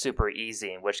super, super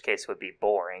easy, in which case it would be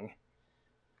boring.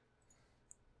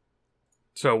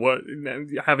 So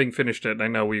having finished it, I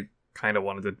know we kind of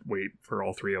wanted to wait for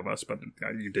all three of us, but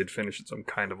you did finish it, so I'm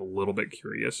kind of a little bit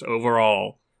curious.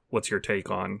 Overall, what's your take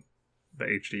on the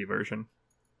HD version?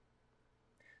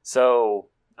 So,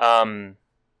 I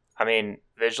mean,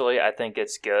 visually, I think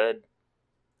it's good.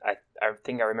 I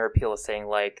think I remember people saying,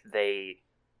 like, they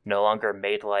no longer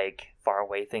made, like,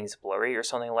 far-away things blurry or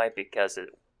something like because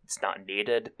it's not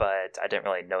needed, but I didn't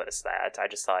really notice that. I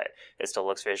just thought it still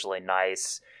looks visually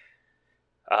nice.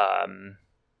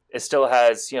 It still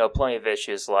has, plenty of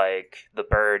issues, like the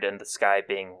bird in the sky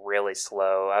being really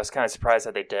slow. I was kind of surprised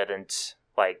that they didn't,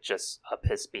 like, just up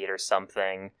his speed or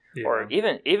something. Yeah. Or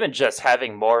even just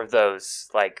having more of those,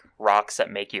 like, rocks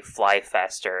that make you fly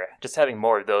faster. Just having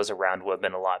more of those around would have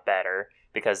been a lot better,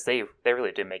 because they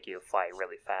really do make you fly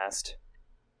really fast.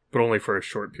 But only for a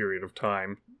short period of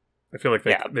time. I feel like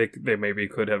they maybe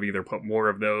could have either put more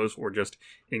of those or just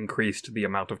increased the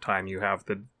amount of time you have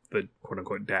the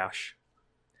quote-unquote dash.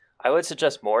 I would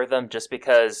suggest more of them just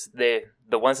because the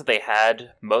ones that they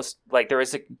had, most, like, there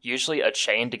was usually a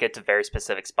chain to get to very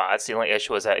specific spots. The only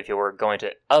issue was that if you were going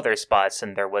to other spots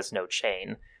and there was no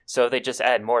chain. So if they just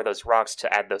add more of those rocks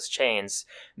to add those chains,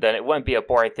 then it wouldn't be a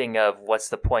boring thing of what's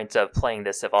the point of playing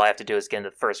this if all I have to do is get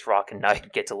into the first rock and now you can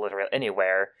get to literally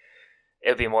anywhere. It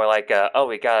would be more like,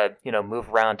 we gotta, move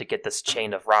around to get this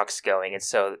chain of rocks going. And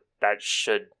so that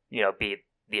should, be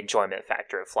the enjoyment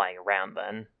factor of flying around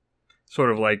then.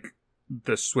 Sort of like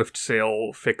the Swift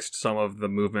Sail fixed some of the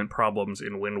movement problems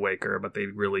in Wind Waker, but they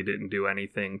really didn't do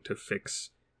anything to fix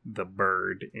the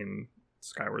bird in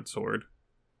Skyward Sword.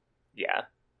 Yeah.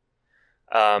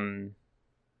 Other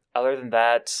than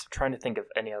that, I'm trying to think of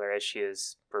any other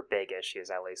issues, or big issues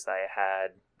at least, that I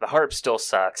had. The harp still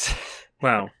sucks.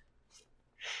 Wow.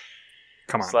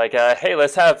 Come on. It's like, hey,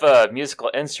 let's have a musical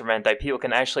instrument that people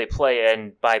can actually play,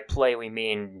 and by play we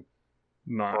mean...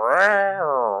 Not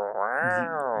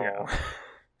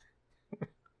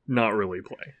really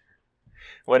play.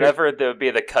 Whenever there would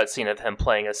be the cutscene of him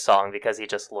playing a song because he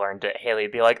just learned it, Haley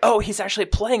would be like, oh, he's actually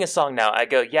playing a song now. I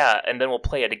go, yeah, and then we'll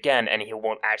play it again, and he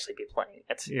won't actually be playing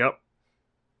it. Yep.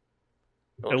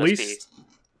 At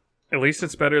least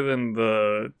it's better than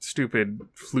the stupid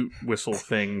flute whistle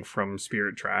thing from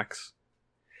Spirit Tracks.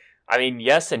 I mean,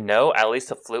 yes and no. At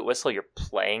least a flute whistle, you're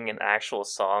playing an actual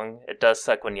song. It does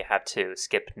suck when you have to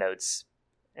skip notes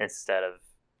instead of,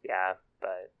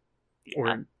 but... Yeah.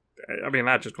 Or, I mean,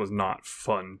 that just was not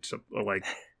fun to, like...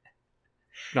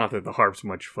 Not that the harp's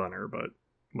much funner, but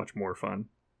much more fun.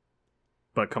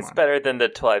 But come on. It's better than the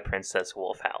Twilight Princess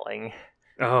wolf howling.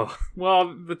 Oh,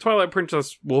 well, the Twilight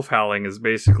Princess wolf howling is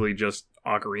basically just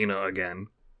Ocarina again.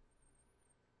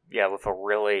 Yeah, with a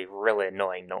really, really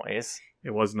annoying noise.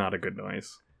 It was not a good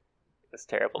noise. It's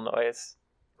terrible noise.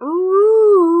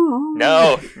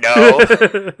 No! No!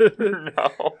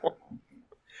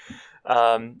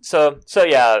 So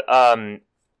yeah, and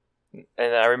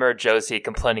I remember Josie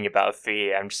complaining about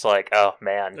Fee. I'm just like, oh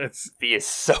man, Fee is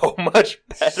so much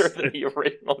better than the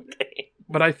original game.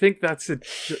 But I think that's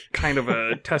kind of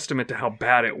a testament to how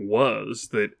bad it was,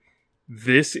 that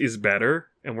this is better,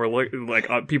 and we're like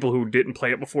people who didn't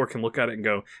play it before can look at it and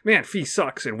go, man, Fee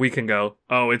sucks, and we can go,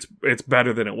 oh, it's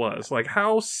better than it was. Like,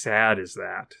 how sad is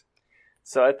that?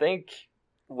 So I think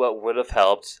what would have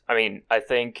helped, I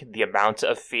think the amount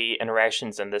of Fee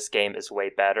interactions in this game is way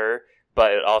better,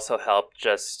 but it also helped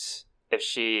just if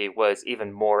she was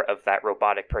even more of that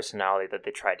robotic personality that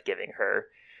they tried giving her.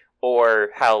 Or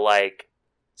how, like,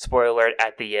 spoiler alert,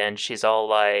 at the end, she's all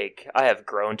like, I have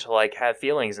grown to, like, have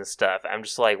feelings and stuff. I'm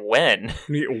just like, when?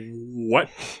 What?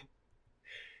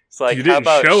 It's like, you didn't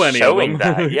how about show any showing of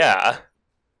them? that? Yeah.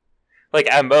 Like,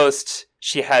 at most,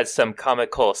 she had some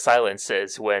comical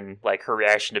silences when, like, her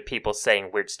reaction to people saying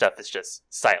weird stuff is just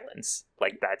silence.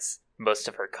 Like, that's most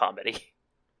of her comedy.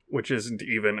 Which isn't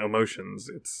even emotions.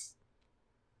 It's...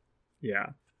 Yeah.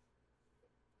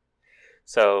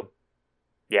 So...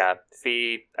 yeah,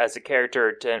 Fee, as a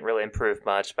character, didn't really improve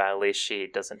much, but at least she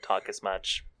doesn't talk as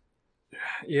much.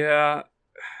 Yeah,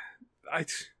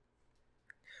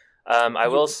 I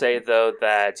will say, though,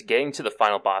 that getting to the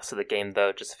final boss of the game,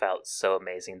 though, just felt so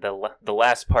amazing. The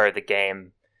last part of the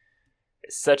game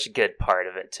is such a good part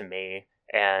of it to me.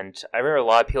 And I remember a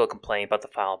lot of people complaining about the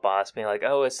final boss, being like,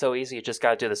 oh, it's so easy, you just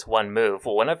gotta do this one move.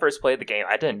 Well, when I first played the game,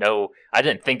 I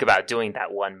didn't think about doing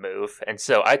that one move. And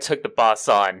so I took the boss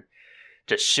on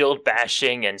just shield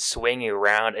bashing and swinging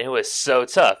around, and it was so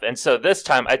tough. And so this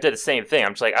time I did the same thing.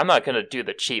 I'm just like, I'm not going to do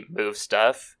the cheap move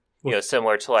stuff,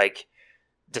 similar to like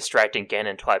distracting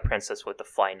Ganon Twilight Princess with the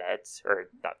fly net, or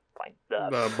not fly,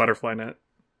 the butterfly net.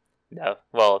 No,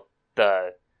 well,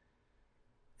 the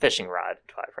fishing rod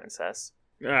Twilight Princess.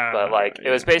 But like, it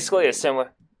was basically a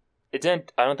similar. It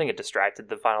didn't. I don't think it distracted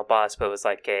the final boss, but it was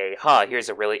like here's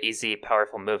a really easy,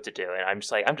 powerful move to do, and I'm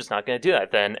just like, I'm just not going to do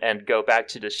that then, and go back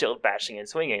to the shield bashing and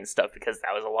swinging and stuff because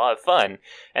that was a lot of fun.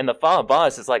 And the final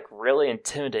boss is like really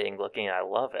intimidating looking, and I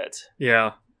love it.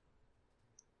 Yeah.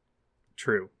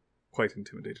 True. Quite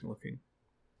intimidating looking.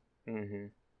 Mm-hmm.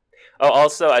 Oh,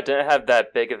 also, I didn't have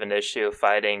that big of an issue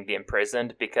fighting the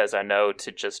imprisoned because I know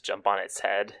to just jump on its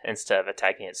head instead of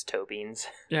attacking its toe beans.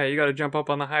 Yeah, you got to jump up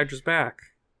on the Hydra's back.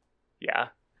 Yeah.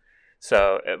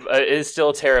 So it is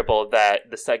still terrible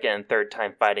that the second and third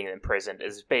time fighting the imprisoned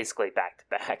is basically back to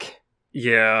back.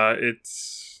 Yeah,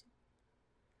 it's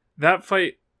that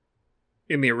fight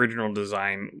in the original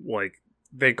design, like,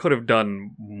 they could have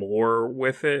done more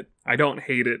with it. I don't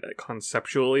hate it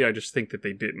conceptually, I just think that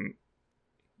they didn't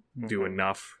do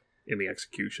enough in the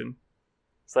execution.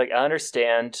 It's like, I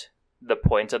understand the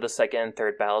point of the second and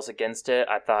third battles against it.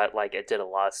 I thought like it did a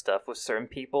lot of stuff with certain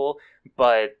people,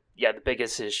 but yeah, the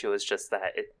biggest issue is just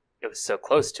that it was so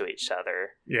close to each other.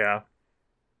 Yeah.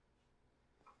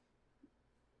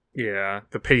 Yeah,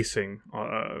 the pacing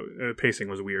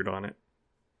was weird on it.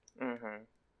 Mm-hmm.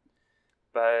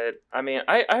 But, I mean,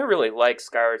 I really like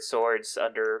Skyward Sword's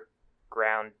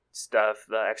underground stuff,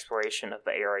 the exploration of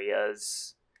the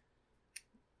areas.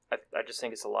 I just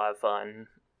think it's a lot of fun.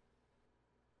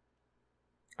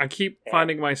 I keep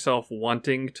finding myself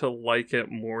wanting to like it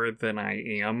more than I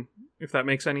am, if that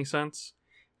makes any sense.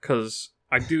 Because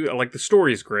I do, like, the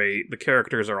story's great, the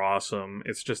characters are awesome,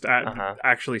 it's just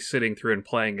actually sitting through and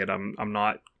playing it, I'm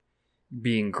not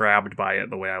being grabbed by it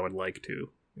the way I would like to,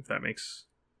 if that makes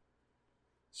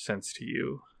sense to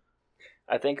you.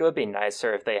 I think it would be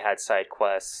nicer if they had side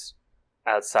quests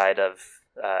outside of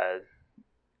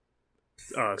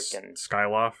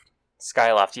Skyloft.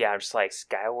 Skyloft, yeah, I'm just like,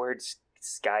 Skyrim?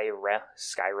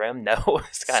 No.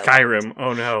 Skyrim,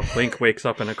 oh no, Link wakes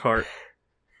up in a cart.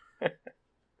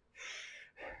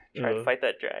 Try to fight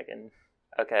that dragon.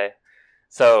 Okay.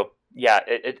 So, yeah,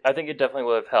 I think it definitely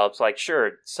would have helped. Like,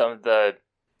 sure, some of the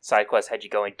side quests had you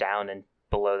going down and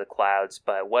below the clouds,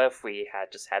 but what if we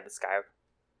had just had the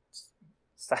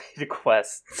side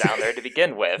quests down there to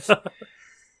begin with?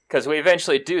 Because we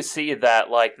eventually do see that,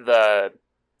 like, the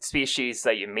species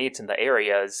that you meet in the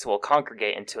areas will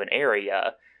congregate into an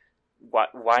area.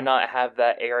 Why not have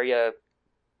that area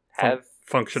have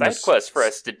function side quests for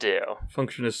us to do?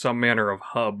 Function as some manner of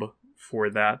hub for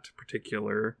that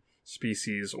particular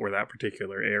species or that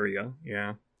particular area.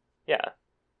 Yeah. Yeah.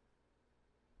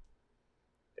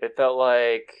 It felt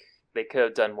like they could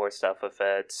have done more stuff with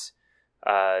it.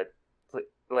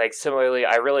 Like, similarly,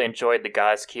 I really enjoyed the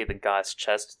God's Cube and God's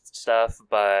Chest stuff,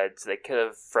 but they could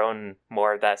have thrown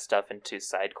more of that stuff into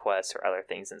side quests or other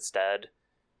things instead.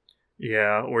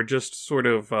 Yeah, or just sort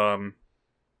of,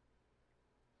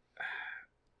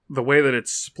 the way that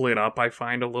it's split up, I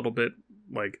find a little bit,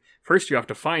 like, first you have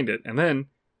to find it, and then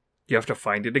you have to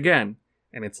find it again.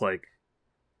 And it's, like,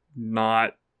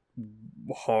 not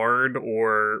hard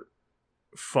or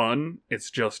fun,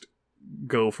 it's just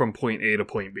go from point A to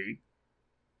point B.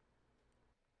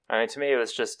 I mean, to me, it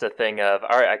was just a thing of,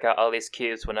 alright, I got all these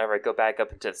cubes. Whenever I go back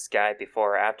up into the sky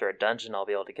before or after a dungeon, I'll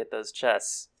be able to get those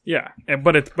chests. Yeah,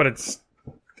 but it's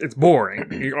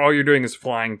boring. All you're doing is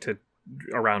flying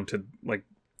around to, like,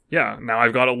 yeah, now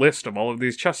I've got a list of all of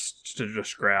these chests to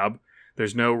just grab.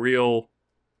 There's no real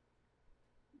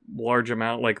large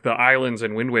amount, like the islands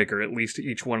in Wind Waker, at least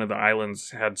each one of the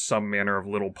islands had some manner of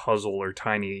little puzzle or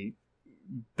tiny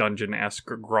dungeon-esque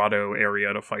grotto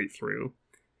area to fight through.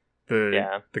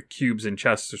 The cubes and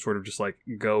chests are sort of just like,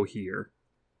 go here.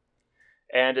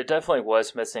 And it definitely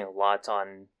was missing a lot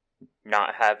on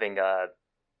not having a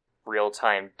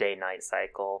real-time day-night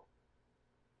cycle.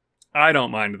 I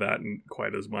don't mind that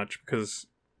quite as much, because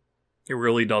it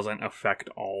really doesn't affect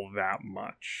all that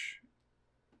much.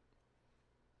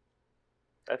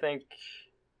 I mean,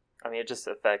 it just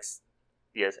affects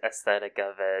the aesthetic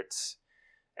of it,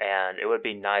 and it would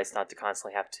be nice not to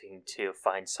constantly have to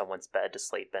find someone's bed to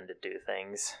sleep in to do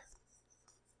things.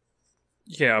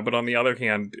 Yeah, but on the other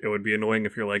hand, it would be annoying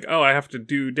if you're like, oh, I have to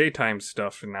do daytime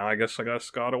stuff, and now I guess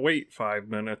gotta wait 5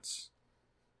 minutes.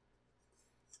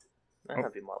 That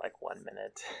would be more like 1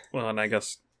 minute. Well, and I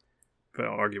guess the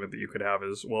argument that you could have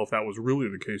is, well, if that was really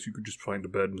the case, you could just find a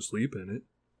bed and sleep in it.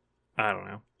 I don't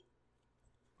know.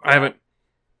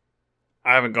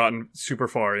 I haven't gotten super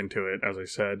far into it, as I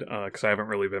said, because I haven't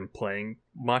really been playing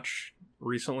much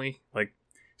recently. Like,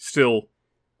 still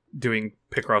doing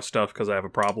Picross stuff because I have a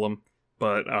problem.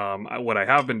 But what I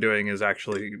have been doing is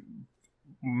actually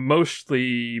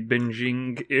mostly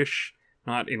binging-ish,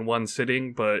 not in one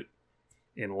sitting, but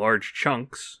in large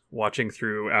chunks, watching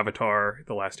through Avatar: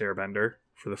 The Last Airbender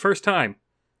for the first time.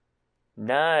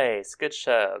 Nice. Good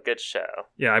show. Good show.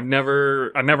 Yeah, I've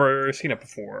never seen it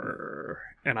before.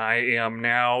 And I am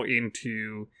now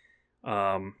into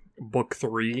book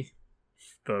 3,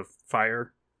 The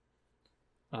Fire.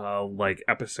 Like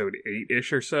episode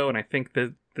 8-ish or so, and I think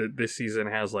that this season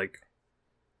has like...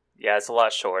 Yeah, it's a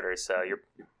lot shorter, so you're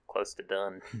close to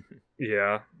done.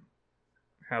 Yeah.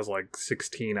 Has like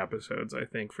 16 episodes, I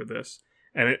think, for this.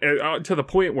 And it to the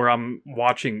point where I'm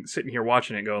sitting here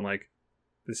watching it going like,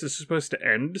 this is supposed to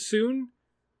end soon?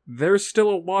 There's still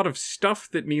a lot of stuff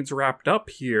that needs wrapped up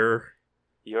here.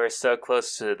 You are so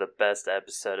close to the best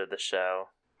episode of the show.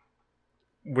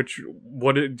 What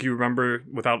do you remember,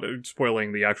 without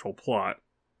spoiling the actual plot,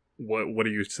 what are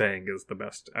you saying is the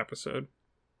best episode?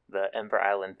 The Ember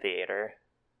Island Theater.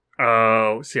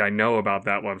 Oh, see, I know about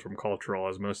that one from Cultural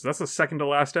Osmosis. That's the second to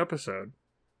last episode.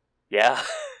 Yeah.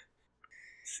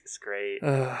 It's great.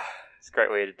 It's a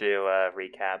great way to do a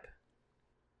recap.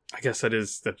 I guess that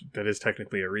is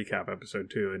technically a recap episode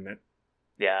too, isn't it?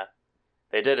 Yeah.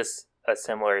 They did a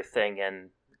similar thing in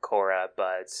Korra,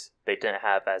 but they didn't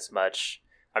have as much...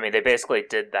 I mean, they basically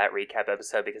did that recap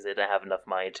episode because they didn't have enough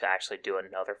money to actually do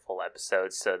another full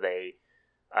episode, so they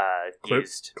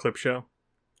used... Clip show?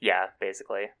 Yeah,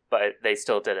 basically. But they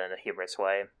still did it in a humorous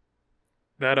way.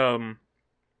 That,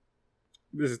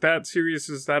 is that series,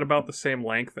 is that about the same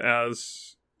length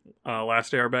as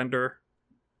Last Airbender?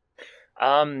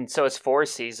 So it's 4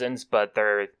 seasons, but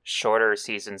they're shorter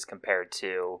seasons compared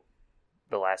to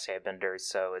The Last Airbender,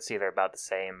 so it's either about the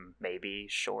same, maybe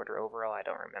shorter overall, I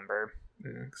don't remember.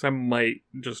 Because I might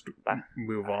just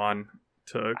move on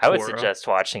to Korra. I would suggest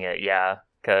watching it, yeah.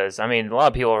 Because, I mean, a lot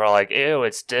of people are like, ew,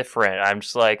 it's different. I'm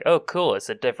just like, oh, cool, it's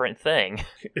a different thing.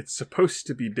 It's supposed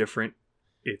to be different.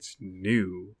 It's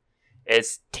new.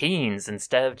 It's teens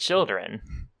instead of children.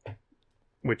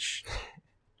 Which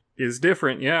is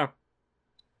different, yeah.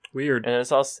 Weird. And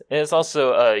it's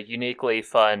also a uniquely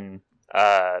fun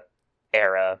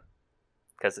era.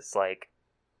 Because it's like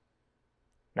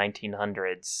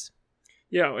 1900s.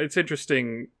 Yeah, it's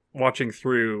interesting watching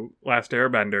through Last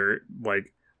Airbender.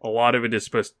 Like, a lot of it is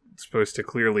supposed to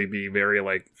clearly be very,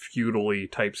 like, feudal-y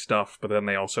type stuff, but then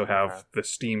they also have the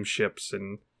steamships,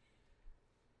 and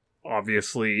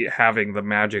obviously having the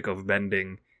magic of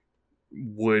bending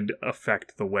would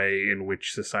affect the way in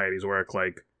which societies work.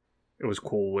 Like, it was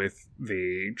cool with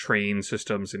the train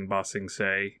systems in Ba Sing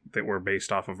Se that were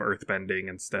based off of earthbending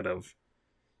instead of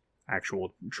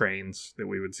actual trains that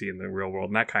we would see in the real world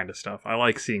and that kind of stuff. I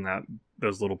like seeing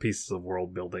those little pieces of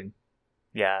world building.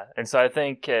 Yeah, and so I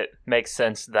think it makes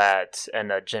sense that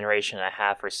in a generation and a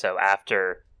half or so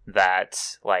after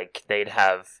that, like, they'd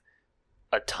have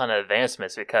a ton of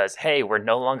advancements because, hey, we're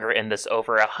no longer in this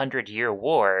over 100-year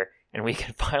war, and we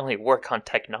can finally work on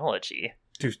technology.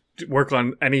 To work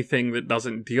on anything that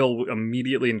doesn't deal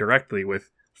immediately and directly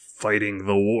with fighting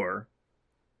the war.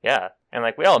 Yeah, and,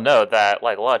 like, we all know that,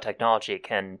 like, a lot of technology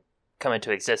can come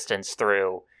into existence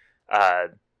through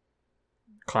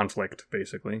conflict,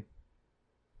 basically.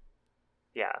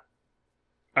 Yeah.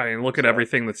 I mean, look at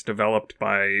everything that's developed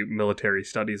by military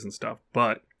studies and stuff,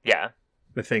 but yeah,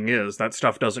 the thing is, that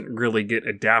stuff doesn't really get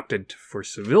adapted for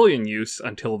civilian use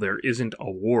until there isn't a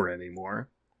war anymore.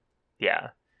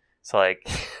 Yeah. So, like,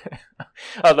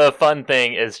 the fun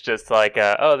thing is just like,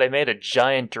 they made a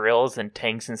giant drills and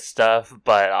tanks and stuff,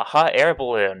 but a hot air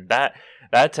balloon, that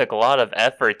took a lot of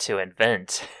effort to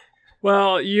invent.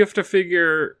 Well, you have to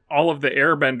figure all of the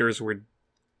airbenders were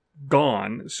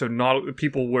gone, so not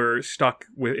people were stuck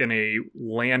in a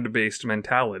land-based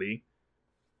mentality.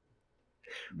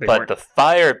 But the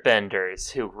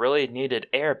firebenders, who really needed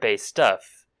air-based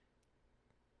stuff,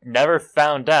 never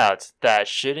found out that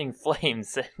shooting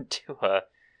flames into a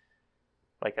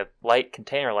light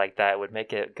container like that would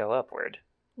make it go upward.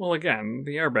 Well, again,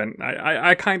 the airbend,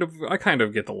 I kind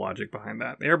of get the logic behind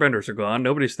that. The airbenders are gone.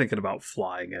 Nobody's thinking about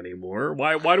flying anymore.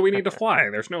 Why do we need to fly?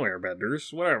 There's no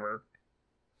airbenders. Whatever.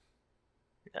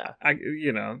 Yeah. I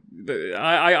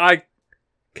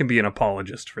can be an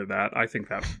apologist for that. I think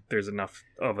that there's enough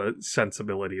of a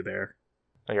sensibility there.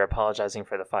 You're apologizing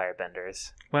for the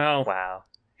firebenders. Well, wow.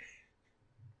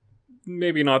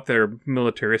 Maybe not their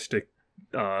militaristic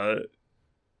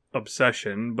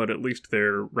obsession, but at least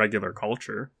their regular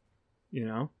culture, you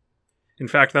know? In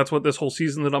fact, that's what this whole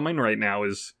season that I'm in right now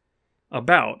is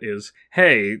about is,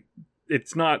 hey,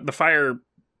 it's not the Fire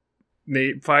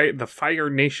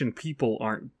Nation people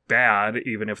aren't bad,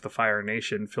 even if the Fire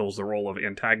Nation fills the role of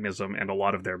antagonism, and a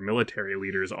lot of their military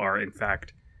leaders are, in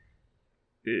fact,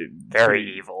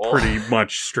 very evil. Pretty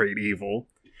much straight evil.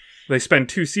 They spend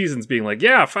 2 seasons being like,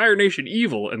 yeah, Fire Nation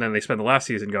evil, and then they spend the last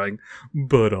season going,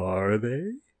 but are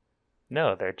they?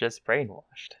 No, they're just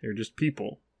brainwashed. They're just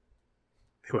people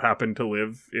who happen to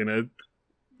live in a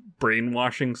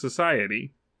brainwashing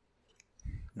society.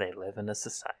 They live in a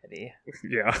society.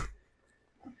 Yeah.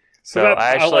 So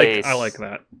I like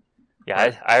that.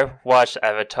 Yeah, I watched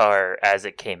Avatar as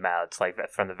it came out, like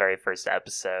from the very first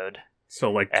episode.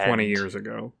 So 20 years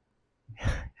ago. Oh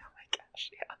my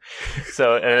gosh, yeah.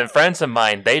 So, and friends of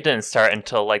mine, they didn't start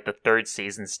until the 3rd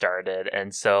season started,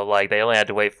 and so they only had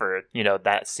to wait for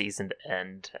that season to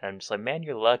end. And I'm just like, man,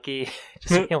 you're lucky,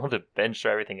 just being able to binge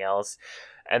through everything else.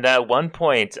 And at one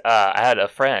point, I had a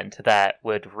friend that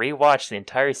would rewatch the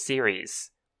entire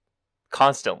series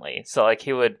constantly. So it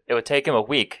would take him a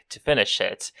week to finish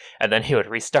it, and then he would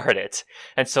restart it.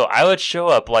 And so I would show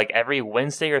up every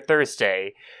Wednesday or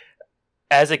Thursday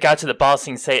as it got to the Ba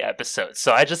Sing Se episodes.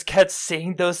 So I just kept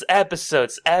seeing those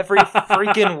episodes every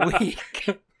freaking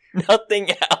week.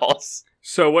 Nothing else.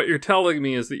 So what you're telling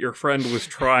me is that your friend was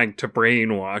trying to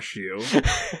brainwash you.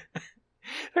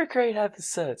 They're great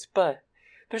episodes, but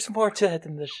there's more to it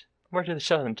than more to the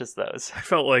show than just those. I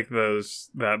felt like the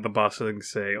Ba Sing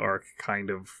Se arc kind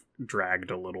of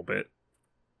dragged a little bit.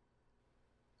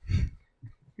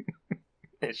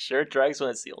 It sure drags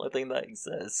when it's the only thing that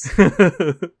exists.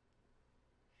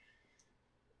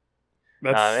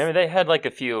 They had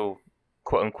a few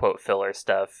quote unquote filler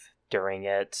stuff during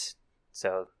it,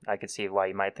 so I could see why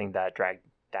you might think that dragged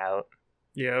out.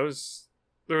 Yeah,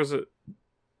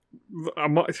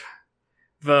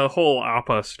 the whole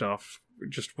Appa stuff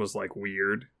just was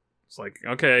weird. It's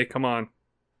okay, come on,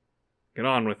 get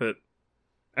on with it.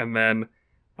 And then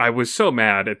I was so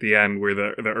mad at the end where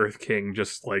the Earth King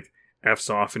just F's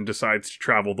off and decides to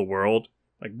travel the world.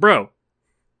 Bro,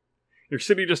 your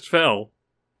city just fell.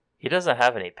 He doesn't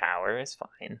have any power. It's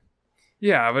fine.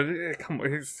 Yeah, but come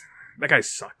on, that guy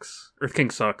sucks. Earth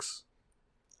King sucks.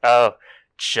 Oh,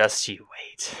 just you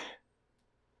wait.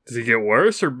 Does he get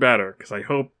worse or better? Because I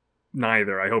hope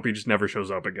neither. I hope he just never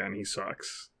shows up again. He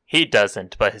sucks. He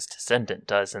doesn't, but his descendant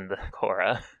does in the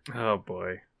Korra. Oh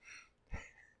boy.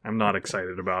 I'm not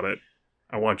excited about it.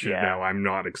 I want you to know I'm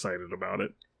not excited about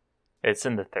it. It's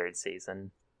in the 3rd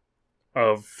season.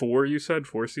 Of 4, you said?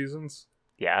 4 seasons?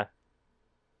 Yeah.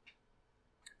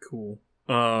 Cool.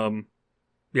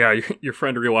 Yeah, your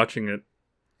friend rewatching it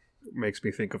makes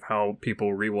me think of how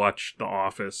people rewatch The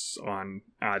Office on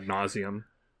ad nauseum.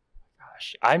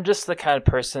 Gosh, I'm just the kind of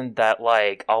person that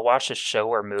I'll watch a show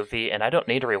or movie and I don't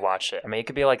need to rewatch it. I mean, it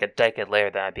could be a decade later,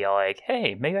 then I'd be like,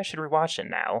 hey, maybe I should rewatch it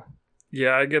now.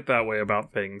 Yeah, I get that way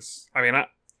about things. I mean,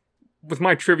 with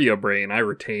my trivia brain, I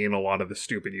retain a lot of the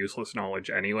stupid, useless knowledge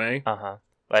anyway. Uh-huh.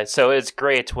 So it's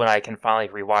great when I can finally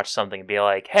rewatch something and be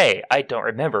like, hey, I don't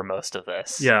remember most of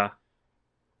this. Yeah.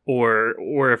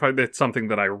 Or if it's something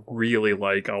that I really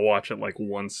like, I'll watch it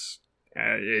once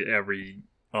every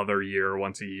other year,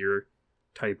 once a year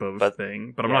type of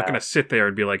thing. But I'm not going to sit there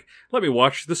and be like, let me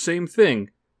watch the same thing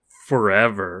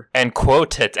forever. And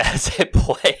quote it as it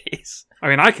plays. I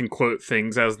mean, I can quote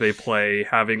things as they play,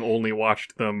 having only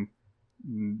watched them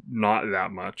not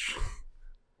that much.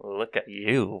 Look at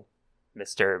you,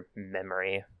 Mr.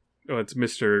 Memory. Oh, it's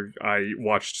Mr. I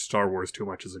watched Star Wars too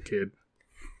much as a kid.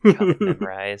 Got it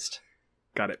memorized.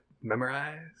 Got it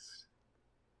memorized.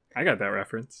 I got that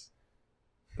reference.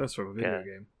 That's from a video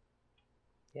game.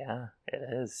 Yeah, it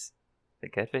is.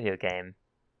 It's a good video game.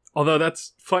 Although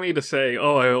that's funny to say,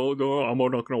 I'm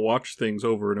not going to watch things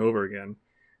over and over again.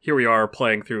 Here we are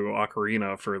playing through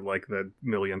Ocarina for the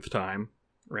millionth time.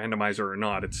 Randomizer or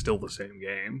not, it's still the same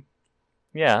game.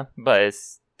 Yeah, but it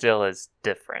still is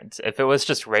different. If it was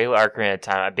just regular Ocarina of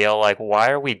Time, I'd be all like, why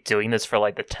are we doing this for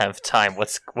the 10th time?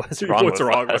 What's wrong with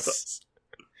us?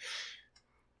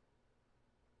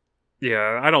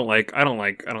 Yeah, I don't like ad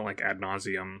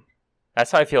nauseum.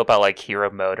 That's how I feel about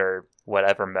hero mode or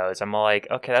whatever modes. I'm all like,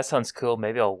 okay, that sounds cool.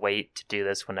 Maybe I'll wait to do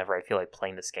this whenever I feel like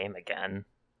playing this game again.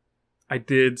 I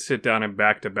did sit down and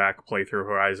back-to-back play through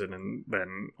Horizon and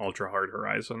then Ultra Hard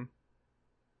Horizon.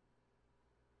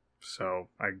 So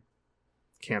I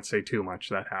can't say too much.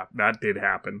 That did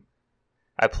happen.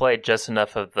 I played just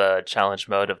enough of the challenge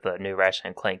mode of the new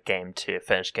Ratchet & Clank game to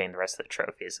finish getting the rest of the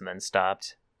trophies and then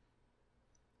stopped.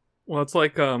 Well, it's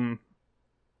like,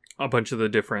 a bunch of the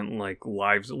different like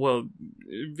lives. Well,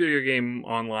 video game,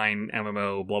 online,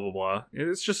 MMO, blah blah blah.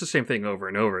 It's just the same thing over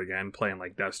and over again. Playing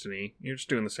like Destiny, you're just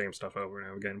doing the same stuff over and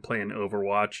over again. Playing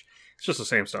Overwatch, it's just the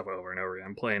same stuff over and over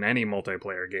again. Playing any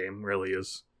multiplayer game really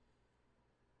is.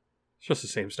 It's just the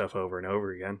same stuff over and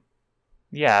over again.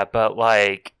 Yeah, but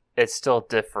like it's still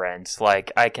different.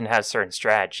 Like I can have certain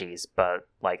strategies, but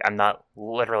like I'm not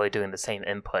literally doing the same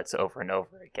inputs over and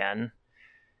over again.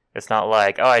 It's not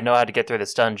like, oh, I know how to get through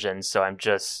this dungeon, so I'm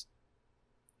just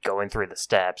going through the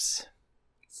steps.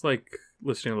 It's like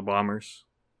listening to the Bombers.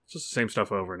 It's just the same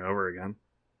stuff over and over again.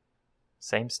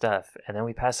 Same stuff, and then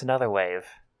we pass another wave.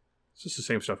 It's just the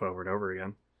same stuff over and over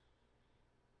again.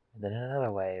 And then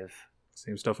another wave.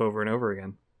 Same stuff over and over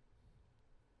again.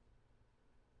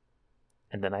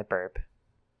 And then I burp.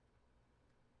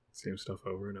 Same stuff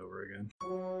over and over again.